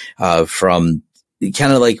way, from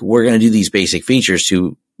kind of like we're going to do these basic features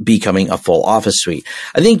to becoming a full Office suite.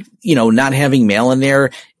 I think, not having mail in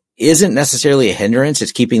there isn't necessarily a hindrance.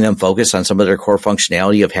 It's keeping them focused on some of their core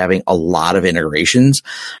functionality of having a lot of integrations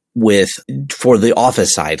for the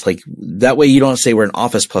Office side. Like that way you don't say we're an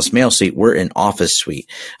Office plus mail suite. We're an Office suite.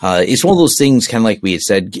 It's one of those things kind of like we had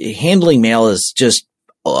said, handling mail is just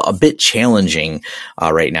a bit challenging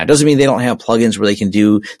right now. It doesn't mean they don't have plugins where they can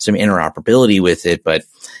do some interoperability with it, but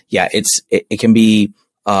yeah, it can be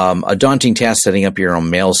a daunting task setting up your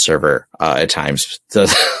own mail server at times.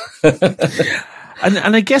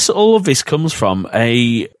 And I guess all of this comes from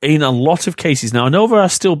in a lot of cases. Now, I know there are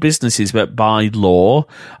still businesses that by law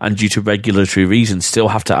and due to regulatory reasons still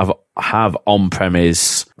have to have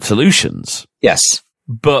on-premise solutions. Yes.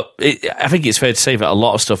 But I think it's fair to say that a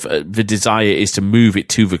lot of stuff, the desire is to move it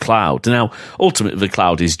to the cloud. Now, ultimately, the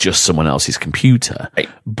cloud is just someone else's computer. Right.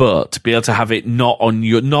 But to be able to have it not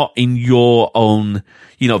in your own,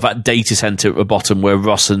 that data center at the bottom where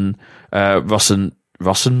Ryan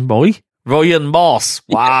Moss.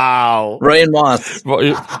 Wow. Ryan Moss. I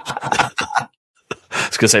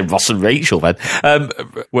was going to say Ross and Rachel then.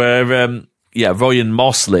 Where Ryan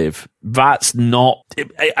Moss live. That's not.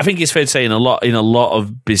 I think it's fair to say in a lot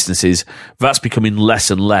of businesses that's becoming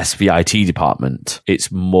less and less the IT department.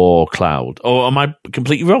 It's more cloud. Or am I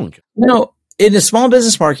completely wrong? No, in the small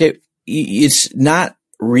business market, it's not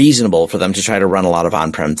reasonable for them to try to run a lot of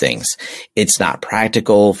on-prem things. It's not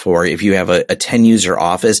practical for if you have a 10-user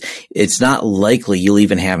office. It's not likely you'll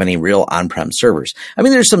even have any real on-prem servers. I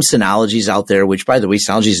mean, there's some Synologies out there, which, by the way,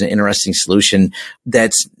 Synology is an interesting solution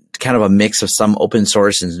that's kind of a mix of some open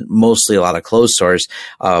source and mostly a lot of closed source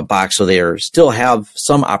box. So they still have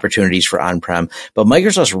some opportunities for on-prem, but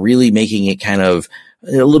Microsoft's really making it kind of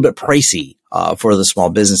a little bit pricey for the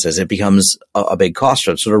small businesses. It becomes a big cost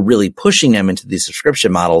for them. So they're really pushing them into these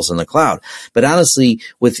subscription models in the cloud. But honestly,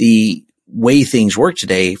 with the way things work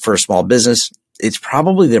today for a small business, it's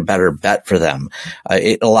probably the better bet for them.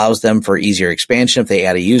 It allows them for easier expansion. If they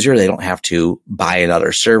add a user, they don't have to buy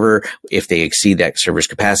another server. If they exceed that server's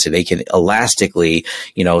capacity, they can elastically,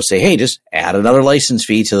 say, hey, just add another license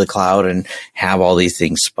fee to the cloud and have all these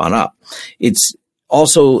things spun up. It's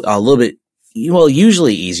also a little bit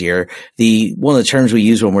Usually easier. One of the terms we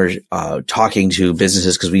use when we're talking to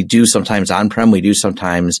businesses, because we do sometimes on-prem, we do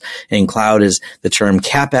sometimes in cloud, is the term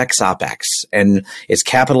CapEx, OpEx. And it's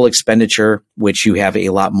capital expenditure, which you have a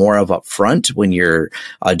lot more of up front when you're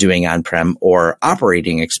doing on-prem, or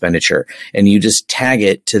operating expenditure. And you just tag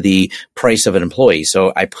it to the price of an employee.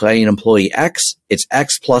 So I pay an employee X, it's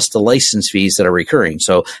X plus the license fees that are recurring.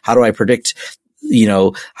 So how do I predict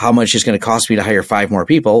how much it's going to cost me to hire 5 more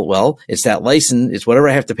people? Well, it's that license. It's whatever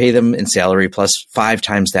I have to pay them in salary plus 5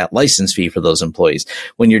 times that license fee for those employees.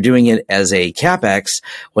 When you're doing it as a CapEx,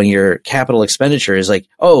 when your capital expenditure is like,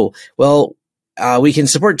 we can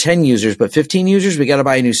support 10 users, but 15 users, we got to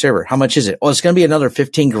buy a new server. How much is it? Oh, it's going to be another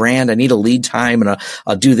 $15,000. I need a lead time, and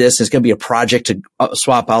I'll do this. It's going to be a project to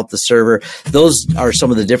swap out the server. Those are some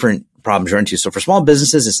of the different problems you're into. So for small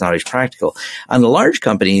businesses, it's not always practical. On the large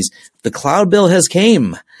companies, the cloud bill has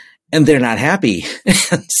came and they're not happy.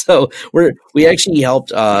 So we actually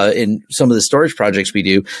helped in some of the storage projects we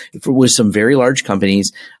do with some very large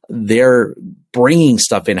companies. They're bringing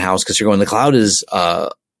stuff in-house because they're going, the cloud is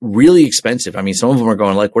really expensive. I mean, some of them are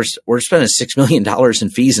going like, we're spending $6 million in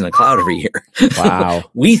fees in the cloud every year. Wow.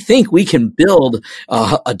 We think we can build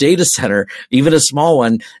a data center, even a small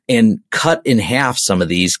one, and cut in half some of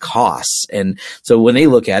these costs. And so when they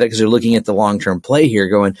look at it, because they're looking at the long-term play here,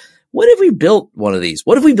 going, what if we built one of these?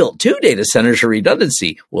 What if we built 2 data centers for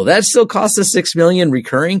redundancy? Well, that still costs us $6 million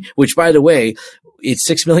recurring, which, by the way, it's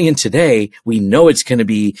 $6 million today. We know it's going to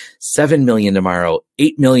be $7 million tomorrow,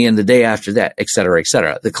 $8 million the day after that, et cetera, et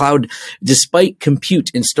cetera. The cloud, despite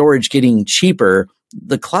compute and storage getting cheaper,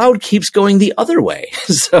 the cloud keeps going the other way.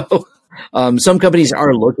 So some companies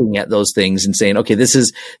are looking at those things and saying, okay, this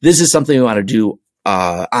is something we want to do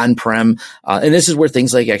on-prem. And this is where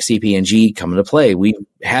things like XCP-ng come into play. We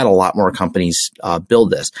had a lot more companies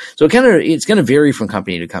build this. So it's going to vary from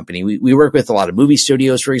company to company. We work with a lot of movie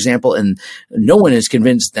studios, for example, and no one has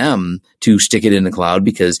convinced them to stick it in the cloud,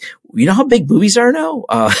 because you know how big movies are now?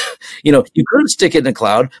 You could stick it in the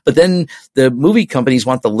cloud, but then the movie companies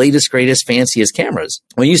want the latest, greatest, fanciest cameras.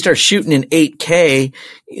 When you start shooting in 8K,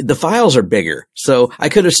 the files are bigger. So I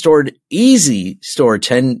could have stored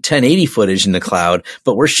 1080 footage in the cloud,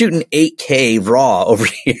 but we're shooting 8K raw over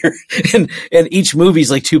here. and each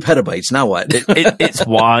movie's like 2 petabytes. Now what? It's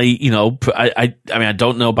why, I mean, I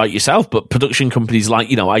don't know about yourself, but production companies like,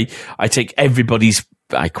 I take everybody's,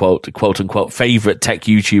 I quote unquote, favorite tech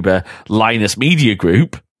YouTuber, Linus Media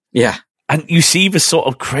Group. Yeah. And you see the sort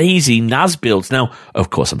of crazy NAS builds. Now, of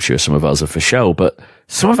course, I'm sure some of those are for show, but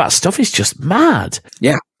some of that stuff is just mad.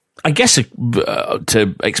 Yeah. I guess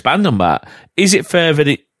to expand on that, is it fair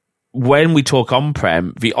that when we talk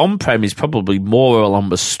on-prem, the on-prem is probably more along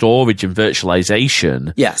the storage and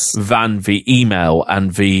virtualization, yes, than the email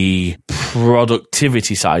and the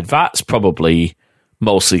productivity side? That's probably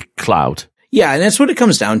mostly cloud. Yeah, and that's what it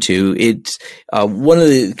comes down to. It's one of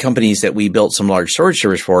the companies that we built some large storage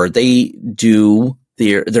servers for. They do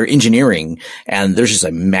their engineering, and there's just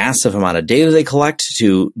a massive amount of data they collect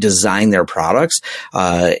to design their products.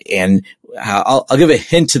 And I'll give a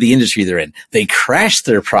hint to the industry they're in. They crash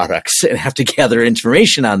their products and have to gather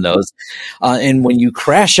information on those. And when you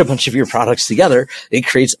crash a bunch of your products together, it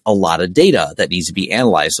creates a lot of data that needs to be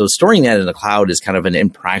analyzed. So storing that in the cloud is kind of an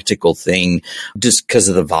impractical thing just because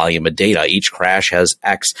of the volume of data. Each crash has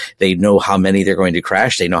X. They know how many they're going to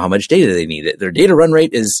crash. They know how much data they need. Their data run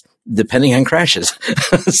rate is depending on crashes.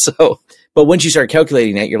 But once you start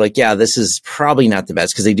calculating that, you're like, yeah, this is probably not the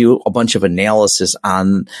best, because they do a bunch of analysis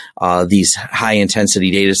on these high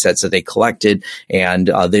intensity data sets that they collected, and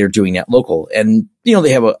they're doing that local. And,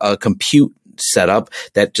 they have a compute setup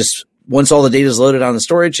that just, once all the data is loaded on the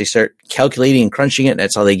storage, they start calculating and crunching it. And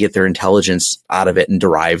that's how they get their intelligence out of it and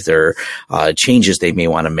derive their changes they may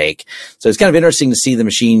want to make. So it's kind of interesting to see the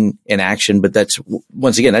machine in action. But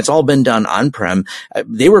once again, that's all been done on-prem.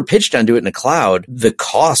 They were pitched on do it in the cloud. The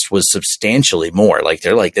cost was substantially more. Like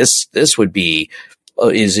they're like, this would be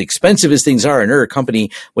as expensive as things are. And they're a company,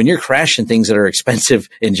 when you're crashing things that are expensive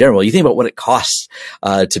in general, you think about what it costs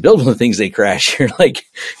to build one of the things they crash. You're like,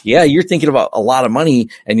 yeah, you're thinking about a lot of money,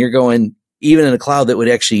 and you're going, even in a cloud, that would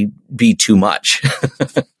actually be too much.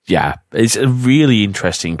 Yeah, it's a really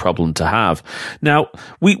interesting problem to have. Now,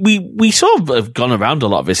 we sort of have gone around a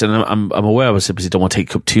lot of this, and I'm aware I simply don't want to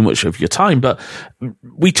take up too much of your time, but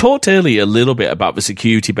we talked earlier a little bit about the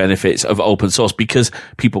security benefits of open source, because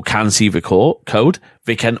people can see the code,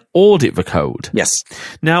 they can audit the code. Yes.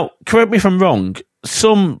 Now, correct me if I'm wrong,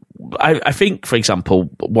 I think, for example,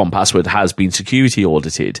 1Password has been security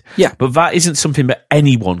audited. Yeah. But that isn't something that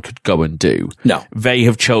anyone could go and do. No. They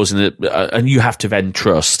have chosen it, and you have to then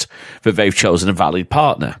trust that they've chosen a valid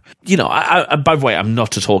partner. You know, by the way, I'm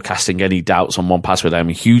not at all casting any doubts on 1Password. I'm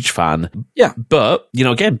a huge fan. Yeah. But, you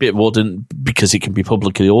know, again, Bitwarden, because it can be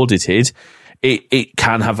publicly audited, it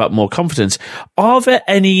can have that more confidence. Are there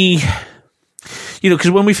any... You know,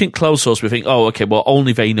 because when we think closed source, we think, oh, okay, well,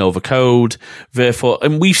 only they know the code, therefore,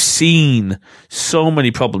 and we've seen so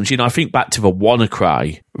many problems. You know, I think back to the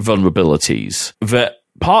WannaCry vulnerabilities, that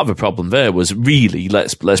part of the problem there was really,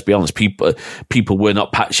 let's be honest, people were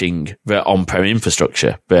not patching their on-prem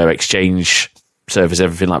infrastructure, their Exchange servers,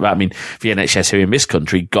 everything like that. I mean, the NHS here in this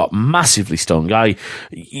country got massively stung. I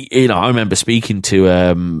remember speaking to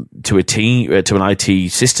an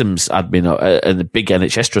IT systems admin and a big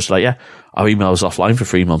NHS trust, like, yeah, our email was offline for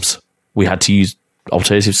 3 months. We had to use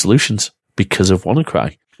alternative solutions because of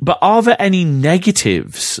WannaCry. But are there any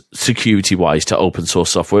negatives security-wise to open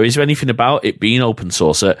source software? Is there anything about it being open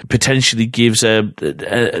source that potentially gives a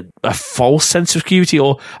false sense of security,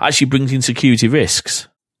 or actually brings in security risks?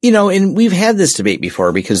 You know, and we've had this debate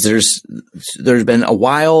before, because there's been a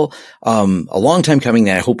while, a long time coming,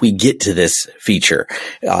 that I hope we get to this feature.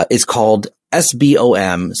 It's called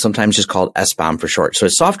SBOM, sometimes just called SBOM for short. So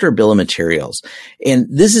it's software bill of materials. And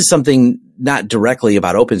this is something not directly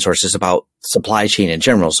about open source, it's about supply chain in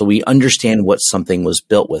general. So we understand what something was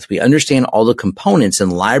built with. We understand all the components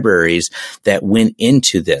and libraries that went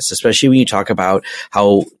into this, especially when you talk about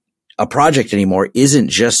how a project anymore isn't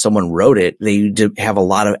just someone wrote it. They have a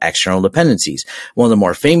lot of external dependencies. One of the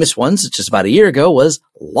more famous ones, just about a year ago, was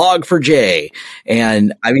Log4j.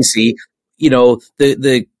 And obviously, you know,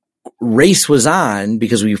 the race was on,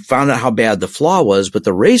 because we found out how bad the flaw was, but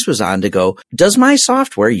the race was on to go, does my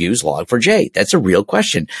software use Log4j? That's a real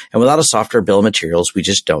question. And without a software bill of materials, we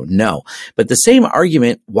just don't know. But the same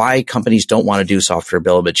argument why companies don't want to do software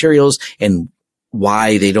bill of materials and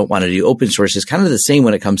why they don't want to do open source is kind of the same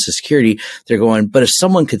when it comes to security. They're going, but if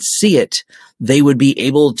someone could see it, they would be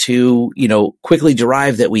able to, you know, quickly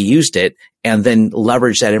derive that we used it and then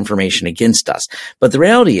leverage that information against us. But the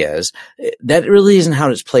reality is that really isn't how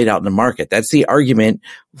it's played out in the market. That's the argument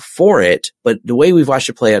for it. But the way we've watched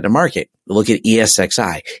it play out in the market, look at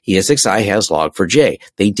ESXi. ESXi has Log4j.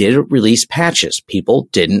 They did release patches. People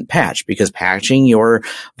didn't patch, because patching your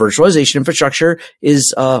virtualization infrastructure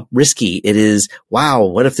is risky. It is, wow,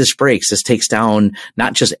 what if this breaks? This takes down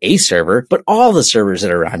not just a server, but all the servers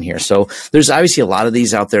that are around here. So there's obviously a lot of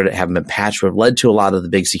these out there that haven't been patched, what led to a lot of the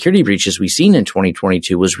big security breaches we've seen in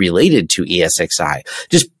 2022 was related to ESXi.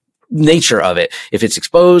 Just nature of it. If it's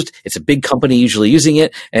exposed, it's a big company usually using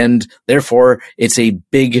it, and therefore it's a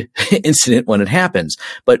big incident when it happens.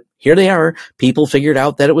 But here they are. People figured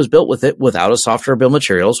out that it was built with it without a software bill of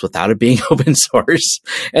materials, without it being open source.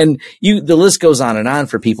 And the list goes on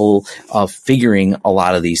for people figuring a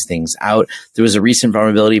lot of these things out. There was a recent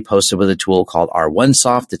vulnerability posted with a tool called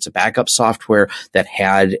R1Soft. It's a backup software that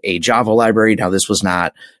had a Java library. Now, this was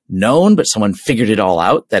not known, but someone figured it all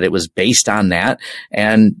out, that it was based on that.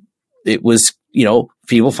 And it was, you know,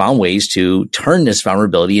 people found ways to turn this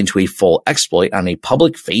vulnerability into a full exploit on a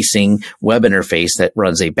public-facing web interface that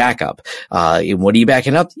runs a backup. And what are you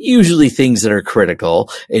backing up? Usually things that are critical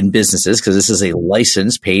in businesses, because this is a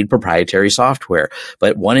licensed, paid proprietary software.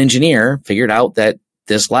 But one engineer figured out that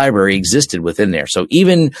this library existed within there. So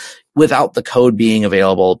even without the code being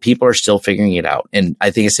available, people are still figuring it out. And I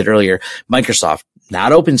think I said earlier, Microsoft,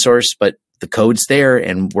 not open source, but the code's there,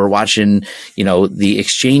 and we're watching, you know, the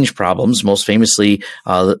Exchange problems. Most famously,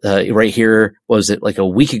 right here, was it like a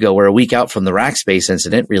week ago or a week out from the Rackspace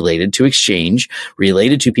incident related to Exchange,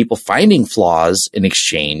 related to people finding flaws in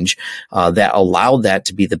Exchange that allowed that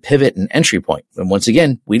to be the pivot and entry point. And once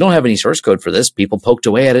again, we don't have any source code for this. People poked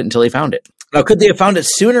away at it until they found it. Now, could they have found it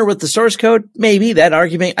sooner with the source code? Maybe. That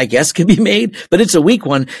argument, I guess, could be made, but it's a weak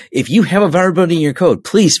one. If you have a vulnerability in your code,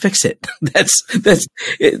 please fix it.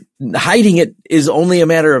 Hiding it is only a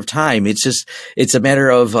matter of time. It's a matter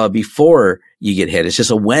of before you get hit. It's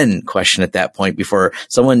just a when question at that point, before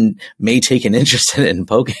someone may take an interest in it and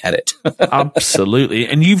poke at it. Absolutely.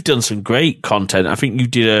 And you've done some great content. I think you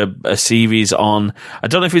did a series on, I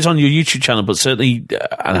don't know if it's on your YouTube channel, but certainly,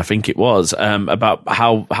 and I think it was, about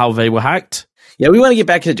how they were hacked. Yeah, we want to get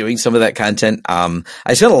back to doing some of that content.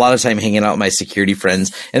 I spent a lot of time hanging out with my security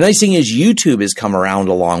friends. And the nice thing is YouTube has come around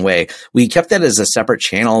a long way. We kept that as a separate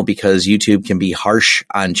channel because YouTube can be harsh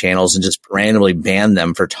on channels and just randomly ban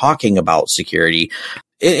them for talking about security.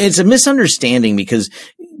 It's a misunderstanding, because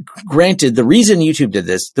granted, the reason YouTube did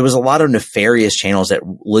this, there was a lot of nefarious channels that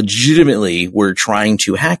legitimately were trying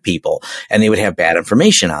to hack people, and they would have bad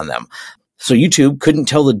information on them. So YouTube couldn't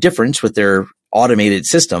tell the difference with their automated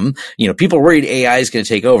system. People are worried AI is going to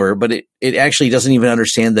take over, but it actually doesn't even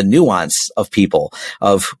understand the nuance of people,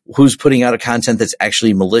 of who's putting out a content that's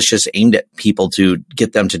actually malicious, aimed at people to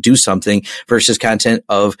get them to do something, versus content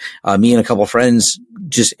of me and a couple of friends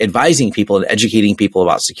just advising people and educating people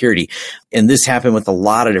about security. And this happened with a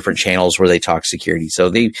lot of different channels where they talk security.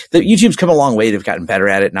 So YouTube's come a long way. They've gotten better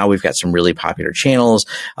at it. Now we've got some really popular channels.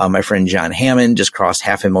 My friend John Hammond just crossed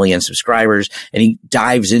 500,000 subscribers, and he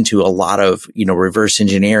dives into a lot of, reverse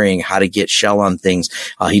engineering, how to get shell on things.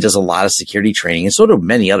 He does a lot of security training, and so do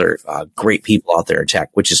many other great people out there in tech,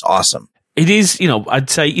 which is awesome. It is, I'd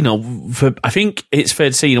say, I think it's fair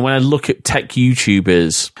to say, when I look at tech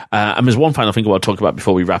YouTubers, and there's one final thing I want to talk about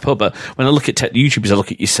before we wrap up, but when I look at tech YouTubers, I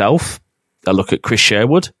look at yourself, I look at Chris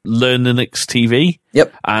Sherwood, Learn Linux TV.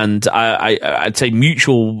 Yep. And I'd say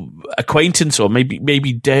mutual acquaintance, or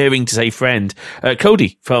maybe daring to say friend,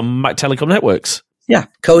 Cody from Mac Telecom Networks. Yeah,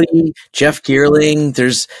 Cody, Jeff Geerling.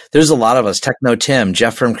 There's a lot of us. Techno Tim,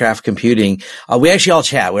 Jeff from Craft Computing. We actually all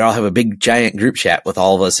chat. We all have a big giant group chat with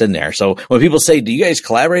all of us in there. So when people say, "Do you guys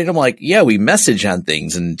collaborate?" I'm like, "Yeah, we message on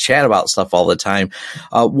things and chat about stuff all the time."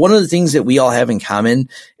 One of the things that we all have in common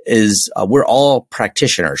is we're all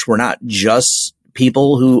practitioners. We're not just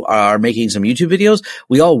people who are making some YouTube videos.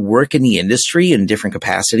 We all work in the industry in different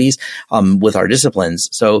capacities with our disciplines.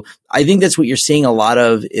 So I think that's what you're seeing a lot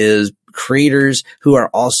of is creators who are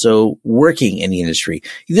also working in the industry.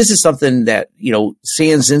 This is something that,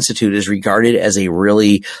 SANS Institute is regarded as a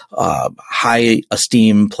really high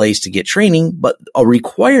esteem place to get training, but a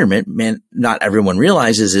requirement, not everyone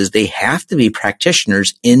realizes, is they have to be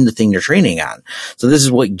practitioners in the thing they're training on. So this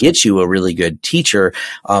is what gets you a really good teacher,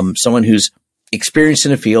 someone who's experienced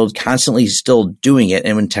in the field, constantly still doing it.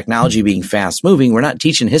 And when technology being fast moving, we're not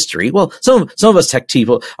teaching history. Well, some of us tech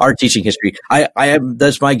people are teaching history.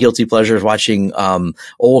 That's my guilty pleasure, is watching,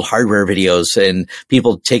 old hardware videos and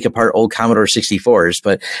people take apart old Commodore 64s.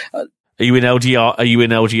 But, are you an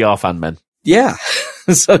LGR fan, man? Yeah.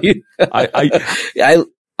 So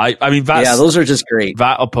I mean, those are just great.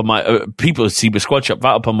 That up on my people see the squad shop.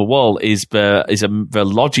 That up on the wall is the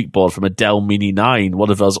logic board from a Dell Mini 9, one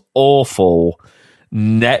of those awful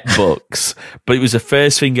netbooks. But it was the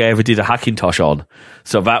first thing I ever did a Hackintosh on.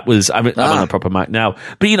 So that was I'm on a proper Mac now.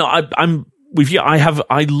 But I'm with you.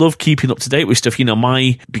 I love keeping up to date with stuff.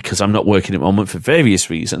 Because I'm not working at the moment for various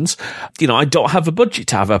reasons. I don't have a budget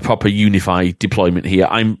to have a proper unified deployment here.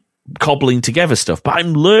 I'm cobbling together stuff, but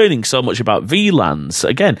I'm learning so much about VLANs.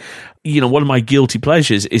 Again, one of my guilty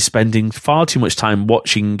pleasures is spending far too much time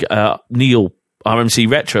watching Neil RMC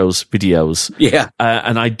Retro's videos. Yeah.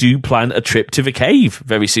 And I do plan a trip to the cave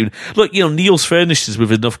very soon. Look, Neil's furnished us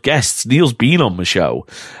with enough guests. Neil's been on the show,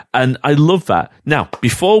 and I love that. Now,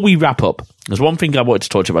 before we wrap up, there's one thing I wanted to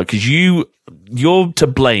talk to you about, because you're to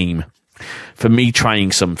blame for me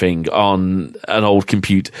trying something on an old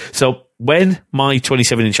compute. So when my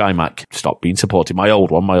 27-inch iMac stopped being supported, my old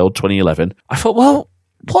 2011, I thought, well,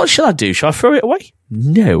 what should I do? Should I throw it away?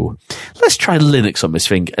 No. Let's try Linux on this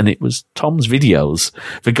thing. And it was Tom's videos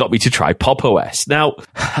that got me to try Pop! OS. Now,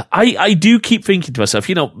 I do keep thinking to myself,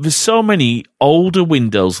 there's so many older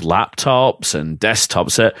Windows laptops and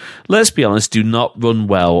desktops that, let's be honest, do not run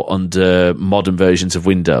well under modern versions of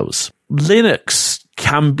Windows. Linux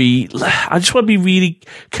can be, I just want to be really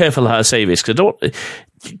careful how I say this, because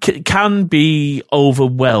can be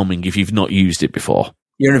overwhelming if you've not used it before.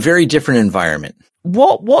 You're in a very different environment.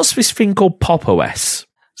 What's this thing called Pop! OS?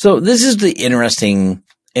 So this is the interesting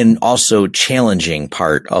and also challenging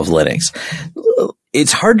part of Linux.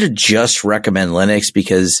 It's hard to just recommend Linux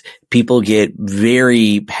because people get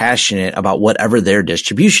very passionate about whatever their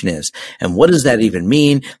distribution is. And what does that even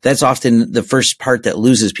mean? That's often the first part that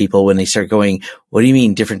loses people when they start going, what do you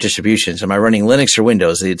mean different distributions? Am I running Linux or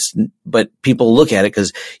Windows? But people look at it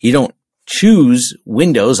because you don't choose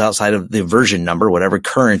Windows outside of the version number, whatever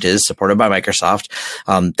current is supported by Microsoft.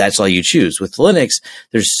 That's all you choose. With Linux,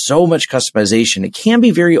 there's so much customization. It can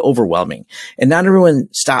be very overwhelming. And not everyone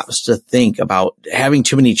stops to think about having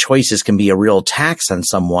too many choices can be a real tax on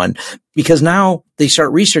someone, because now they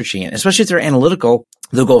start researching it, especially if they're analytical.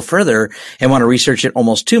 They'll go further and want to research it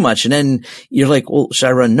almost too much. And then you're like, well, should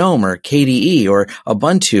I run GNOME or KDE or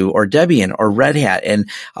Ubuntu or Debian or Red Hat, and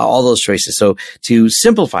all those choices. So to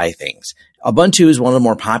simplify things, Ubuntu is one of the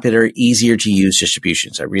more popular, easier to use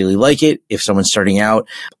distributions. I really like it. If someone's starting out,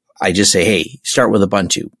 I just say, hey, start with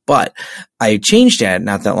Ubuntu. But I changed that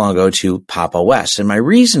not that long ago to Pop! OS. And my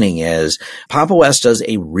reasoning is Pop! OS does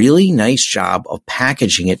a really nice job of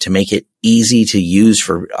packaging it to make it easy to use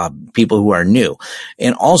for people who are new.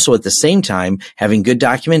 And also at the same time, having good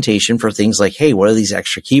documentation for things like, hey, what are these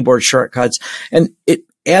extra keyboard shortcuts? And it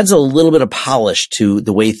adds a little bit of polish to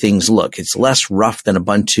the way things look. It's less rough than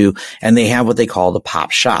Ubuntu, and they have what they call the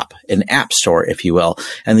Pop Shop, an app store, if you will.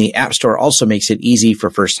 And the app store also makes it easy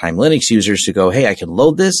for first-time Linux users to go, hey, I can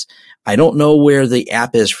load this. I don't know where the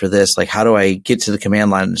app is for this. Like, how do I get to the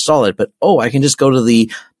command line and install it? But, I can just go to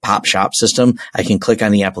the Pop Shop system. I can click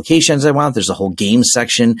on the applications I want. There's a whole game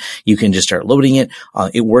section. You can just start loading it.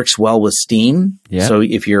 It works well with Steam. Yeah. So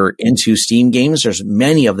if you're into Steam games, there's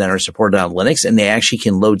many of them are supported on Linux, and they actually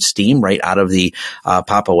can load Steam right out of the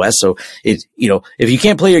Pop! OS. So if you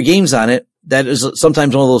can't play your games on it, that is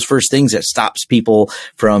sometimes one of those first things that stops people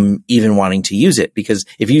from even wanting to use it. Because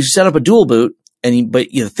if you set up a dual boot, but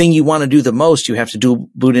the thing you want to do the most, you have to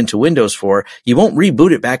boot into Windows for. You won't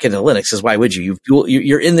reboot it back into Linux, because why would you?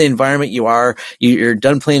 You're in the environment you're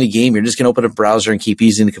done playing a game. You're just going to open a browser and keep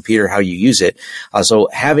using the computer how you use it. So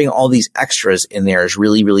having all these extras in there is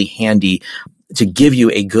really, really handy to give you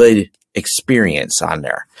a good experience on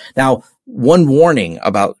there. Now, one warning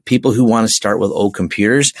about people who want to start with old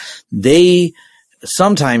computers, they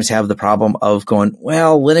sometimes have the problem of going,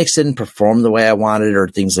 well, Linux didn't perform the way I wanted, or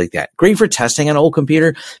things like that. Great for testing an old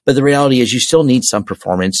computer, but the reality is you still need some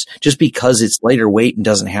performance. Just because it's lighter weight and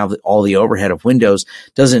doesn't have all the overhead of Windows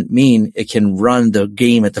doesn't mean it can run the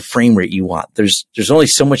game at the frame rate you want. There's only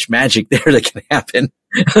so much magic there that can happen.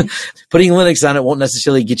 Putting Linux on it won't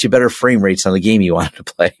necessarily get you better frame rates on the game you want to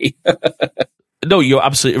play. No, you're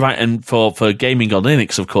absolutely right. And for gaming on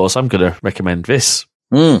Linux, of course, I'm going to recommend this.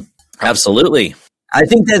 Absolutely. I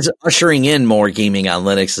think that's ushering in more gaming on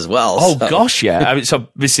Linux as well. Oh, gosh, yeah. I mean, so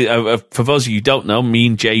this is, for those of you who don't know, me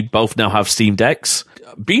and Jay both now have Steam Decks.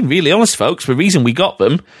 Being really honest, folks, the reason we got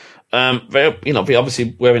them,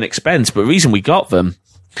 obviously we're an expense, but the reason we got them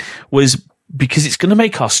was because it's going to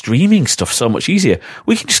make our streaming stuff so much easier.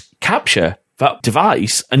 We can just capture that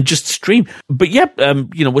device and just stream. But yeah,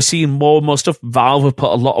 we're seeing more and more stuff. Valve have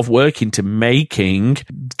put a lot of work into making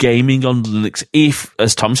gaming on Linux if,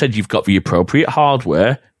 as Tom said, you've got the appropriate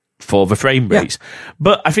hardware for the frame rates. Yeah.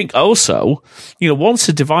 But I think also, once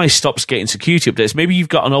a device stops getting security updates, maybe you've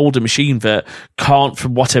got an older machine that can't, for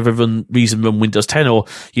whatever reason, run Windows 10, or,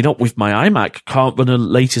 with my iMac, can't run a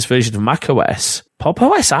latest version of macOS. Pop!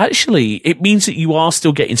 OS, actually, it means that you are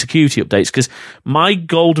still getting security updates, because my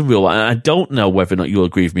golden rule, and I don't know whether or not you'll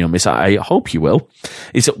agree with me on this, I hope you will,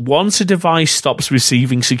 is that once a device stops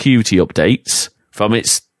receiving security updates from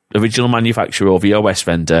its original manufacturer or the OS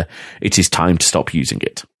vendor, it is time to stop using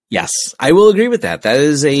it. Yes, I will agree with that. That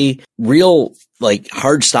is a real,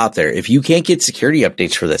 hard stop there. If you can't get security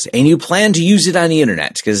updates for this and you plan to use it on the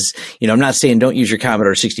internet, because, I'm not saying don't use your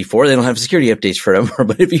Commodore 64. They don't have security updates for them,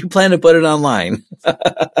 but if you plan to put it online,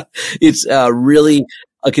 it's really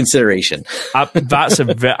a consideration. I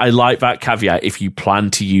like that caveat. If you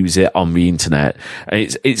plan to use it on the internet,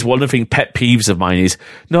 and it's one of the pet peeves of mine is,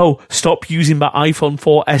 no, stop using that iPhone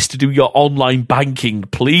 4S to do your online banking.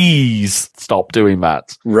 Please stop doing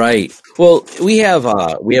that. Right. Well, we have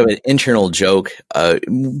an internal joke.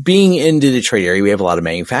 Being in the Detroit area, we have a lot of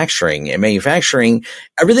manufacturing, and manufacturing,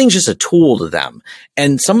 everything's just a tool to them.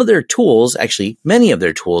 And some of their tools, actually many of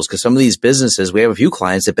their tools, because some of these businesses, we have a few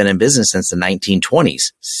clients that have been in business since the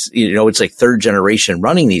 1920s. It's like third generation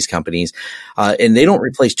running these companies, and they don't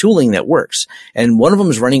replace tooling that works. And one of them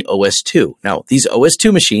is running OS2. Now, these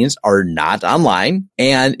OS2 machines are not online,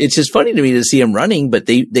 and it's just funny to me to see them running, but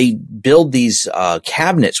they build these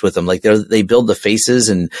cabinets with them. Like they build the faces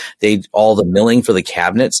and all the milling for the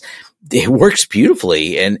cabinets. It works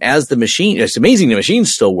beautifully. And as the machine, it's amazing the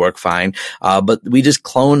machines still work fine, but we just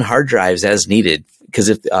clone hard drives as needed. Because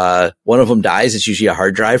if one of them dies, it's usually a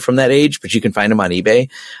hard drive from that age, but you can find them on eBay.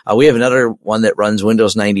 We have another one that runs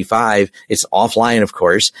Windows 95. It's offline, of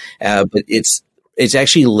course, but it's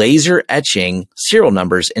actually laser etching serial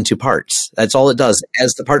numbers into parts. That's all it does.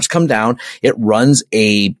 As the parts come down, it runs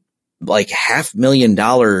a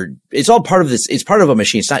 $500,000. It's all part of this. It's part of a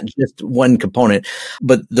machine. It's not just one component,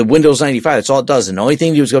 but the Windows 95, that's all it does. And the only thing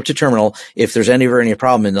you do is go up to terminal. If there's any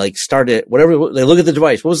problem and start it, whatever, they look at the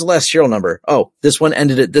device. What was the last serial number? Oh, this one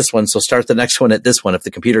ended at this one. So start the next one at this one if the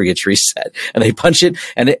computer gets reset, and they punch it.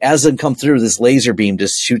 And as it comes through, this laser beam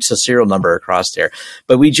just shoots a serial number across there.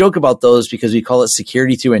 But we joke about those because we call it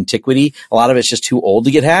security through antiquity. A lot of it's just too old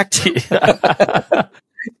to get hacked. But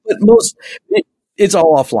It's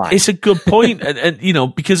all offline. It's a good point. and, you know,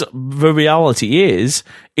 because the reality is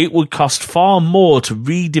it would cost far more to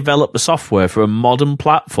redevelop the software for a modern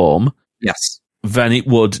platform. Yes. Than it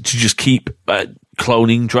would to just keep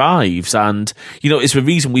cloning drives. And, you know, it's the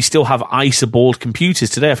reason we still have ISA board computers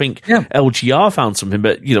today. I think LGR found something,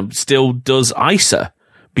 but, you know, still does ISA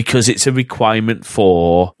because it's a requirement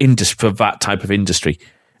for that type of industry.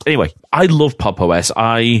 Anyway, I love Pop! OS.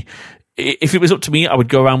 If it was up to me, I would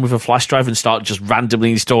go around with a flash drive and start just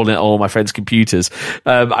randomly installing it on all my friends' computers.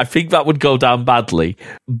 I think that would go down badly.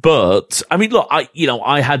 But, I mean, look,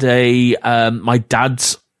 I had my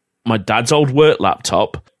dad's old work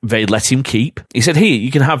laptop. They let him keep. He said, "Here, you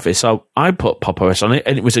can have this." So I put Pop! OS on it,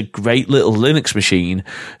 and it was a great little Linux machine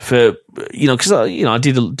for, you know, because, you know, I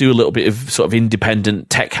did do a little bit of sort of independent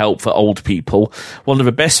tech help for old people. One of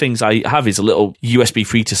the best things I have is a little USB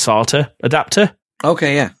 3 to SATA adapter.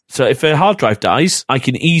 Okay, yeah. So if a hard drive dies, I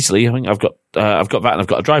can easily, I think I've got that and I've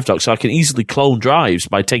got a drive dock, so I can easily clone drives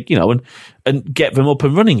by and get them up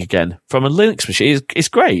and running again from a Linux machine. It's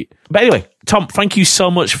great. But anyway, Tom, thank you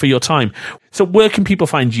so much for your time. So where can people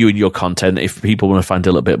find you and your content if people want to find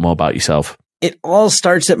a little bit more about yourself? It all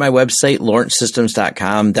starts at my website,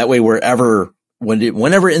 lawrencesystems.com. That way, whenever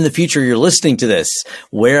in the future you're listening to this,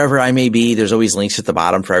 wherever I may be, there's always links at the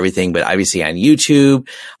bottom for everything, but obviously on YouTube,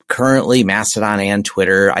 currently Mastodon and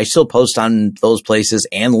Twitter. I still post on those places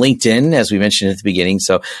and LinkedIn, as we mentioned at the beginning.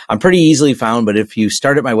 So I'm pretty easily found, but if you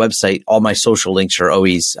start at my website, all my social links are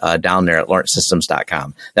always down there at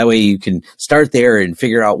lawrencesystems.com. That way you can start there and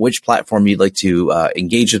figure out which platform you'd like to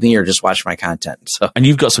engage with me or just watch my content. So. And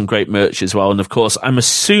you've got some great merch as well. And of course, I'm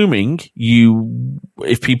assuming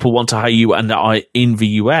if people want to hire you and are in the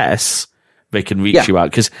US, they can reach you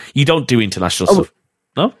out because you don't do international stuff.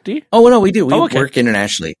 No, do you? Oh, no, we do. We work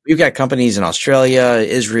internationally. We've got companies in Australia,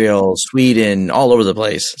 Israel, Sweden, all over the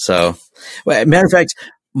place. So, matter of fact,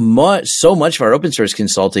 so much of our open source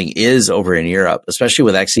consulting is over in Europe, especially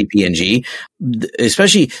with XCP-ng.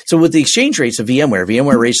 So with the exchange rates of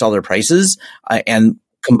VMware raised all their prices and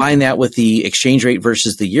combine that with the exchange rate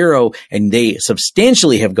versus the euro, and they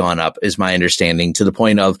substantially have gone up, is my understanding, to the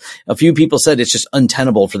point of a few people said it's just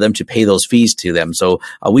untenable for them to pay those fees to them. So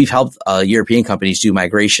we've helped European companies do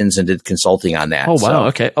migrations and did consulting on that. Oh, wow. So,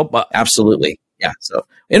 okay. Oh, absolutely. Yeah. So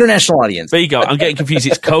international audience. There you go. I'm getting confused.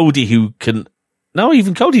 It's Cody who can... No,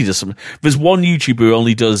 even Cody does something. There's one YouTuber who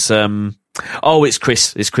only does... it's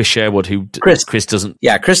Chris. It's Chris Sherwood who Chris doesn't.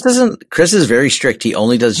 Yeah, Chris doesn't. Chris is very strict. He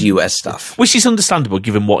only does US stuff, which is understandable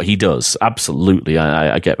given what he does. Absolutely,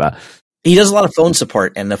 I get that. He does a lot of phone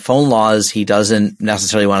support, and the phone laws he doesn't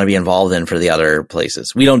necessarily want to be involved in for the other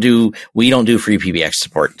places. We don't do free PBX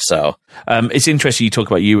support. So it's interesting you talk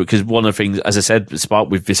about Europe because one of the things, as I said, Spark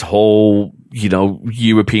with this whole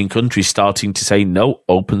European countries starting to say no,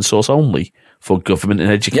 open source only for government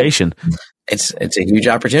and education. Yep. It's a huge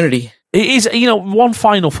opportunity. It is, one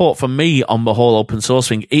final thought for me on the whole open source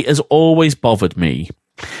thing. It has always bothered me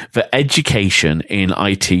that education in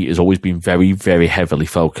IT has always been very, very heavily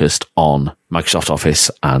focused on Microsoft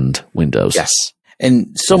Office and Windows. Yes.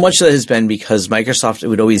 And so much of that has been because Microsoft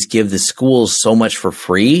would always give the schools so much for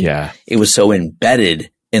free. Yeah. It was so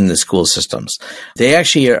embedded in the school systems. They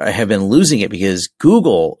actually have been losing it because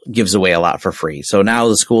Google gives away a lot for free. So now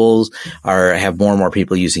the schools have more and more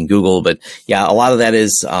people using Google. But yeah, a lot of that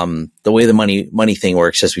is the way the money thing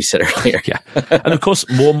works, as we said earlier. Yeah. And of course,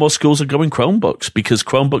 more and more schools are going Chromebooks because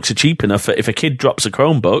Chromebooks are cheap enough that if a kid drops a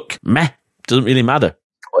Chromebook, doesn't really matter.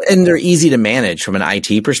 And they're easy to manage from an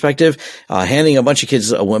IT perspective. Handing a bunch of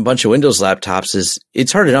kids a bunch of Windows laptops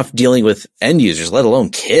it's hard enough dealing with end users, let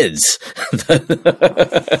alone kids.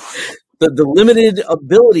 The limited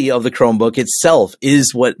ability of the Chromebook itself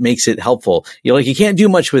is what makes it helpful. You can't do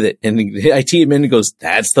much with it. And the IT admin goes,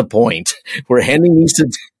 that's the point. We're handing these to,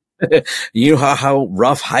 you know how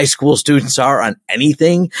rough high school students are on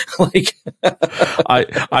anything.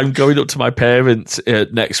 I'm going up to my parents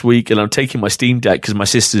next week, and I'm taking my Steam Deck because my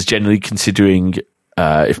sister's generally considering,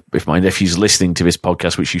 if my nephew's listening to this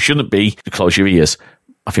podcast, which you shouldn't be, close your ears.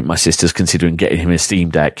 I think my sister's considering getting him a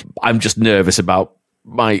Steam Deck. I'm just nervous about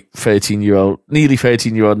my nearly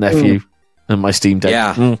 13-year-old nephew and my Steam Deck.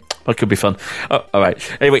 Yeah. That could be fun. Oh, all right.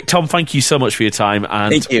 Anyway, Tom, thank you so much for your time,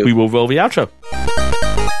 and we will roll the outro.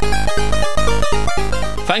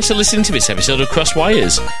 Thanks for listening to this episode of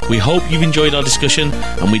Crosswires. We hope you've enjoyed our discussion,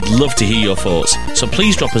 and we'd love to hear your thoughts. So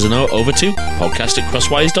please drop us a note over to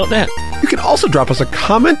podcast@crosswires.net. You can also drop us a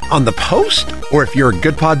comment on the post, or if you're a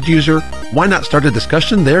GoodPod user, why not start a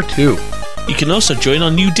discussion there too? You can also join our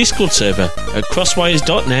new Discord server at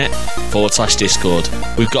crosswires.net/Discord.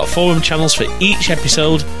 We've got forum channels for each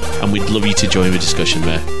episode, and we'd love you to join the discussion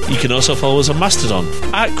there. You can also follow us on Mastodon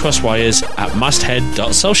at Crosswires at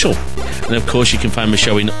masthead.social. And of course, you can find the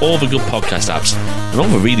show in all the good podcast apps, and all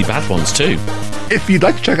the really bad ones too. If you'd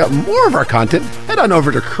like to check out more of our content, head on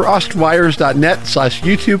over to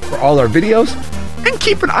crosswires.net/YouTube for all our videos, and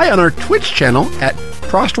keep an eye on our Twitch channel at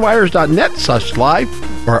crosswires.net/live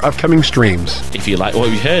for our upcoming streams. If you like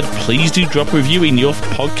what you heard, please do drop a review in your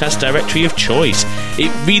podcast directory of choice.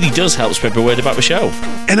 It really does help spread the word about the show.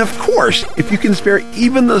 And of course, if you can spare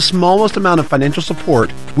even the smallest amount of financial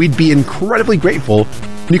support, we'd be incredibly grateful.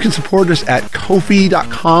 You can support us at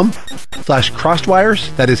ko-fi.com/crosswires.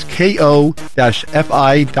 That is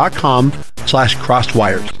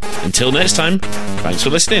ko-fi.com/crosswires. Until next time, thanks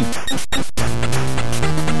for listening.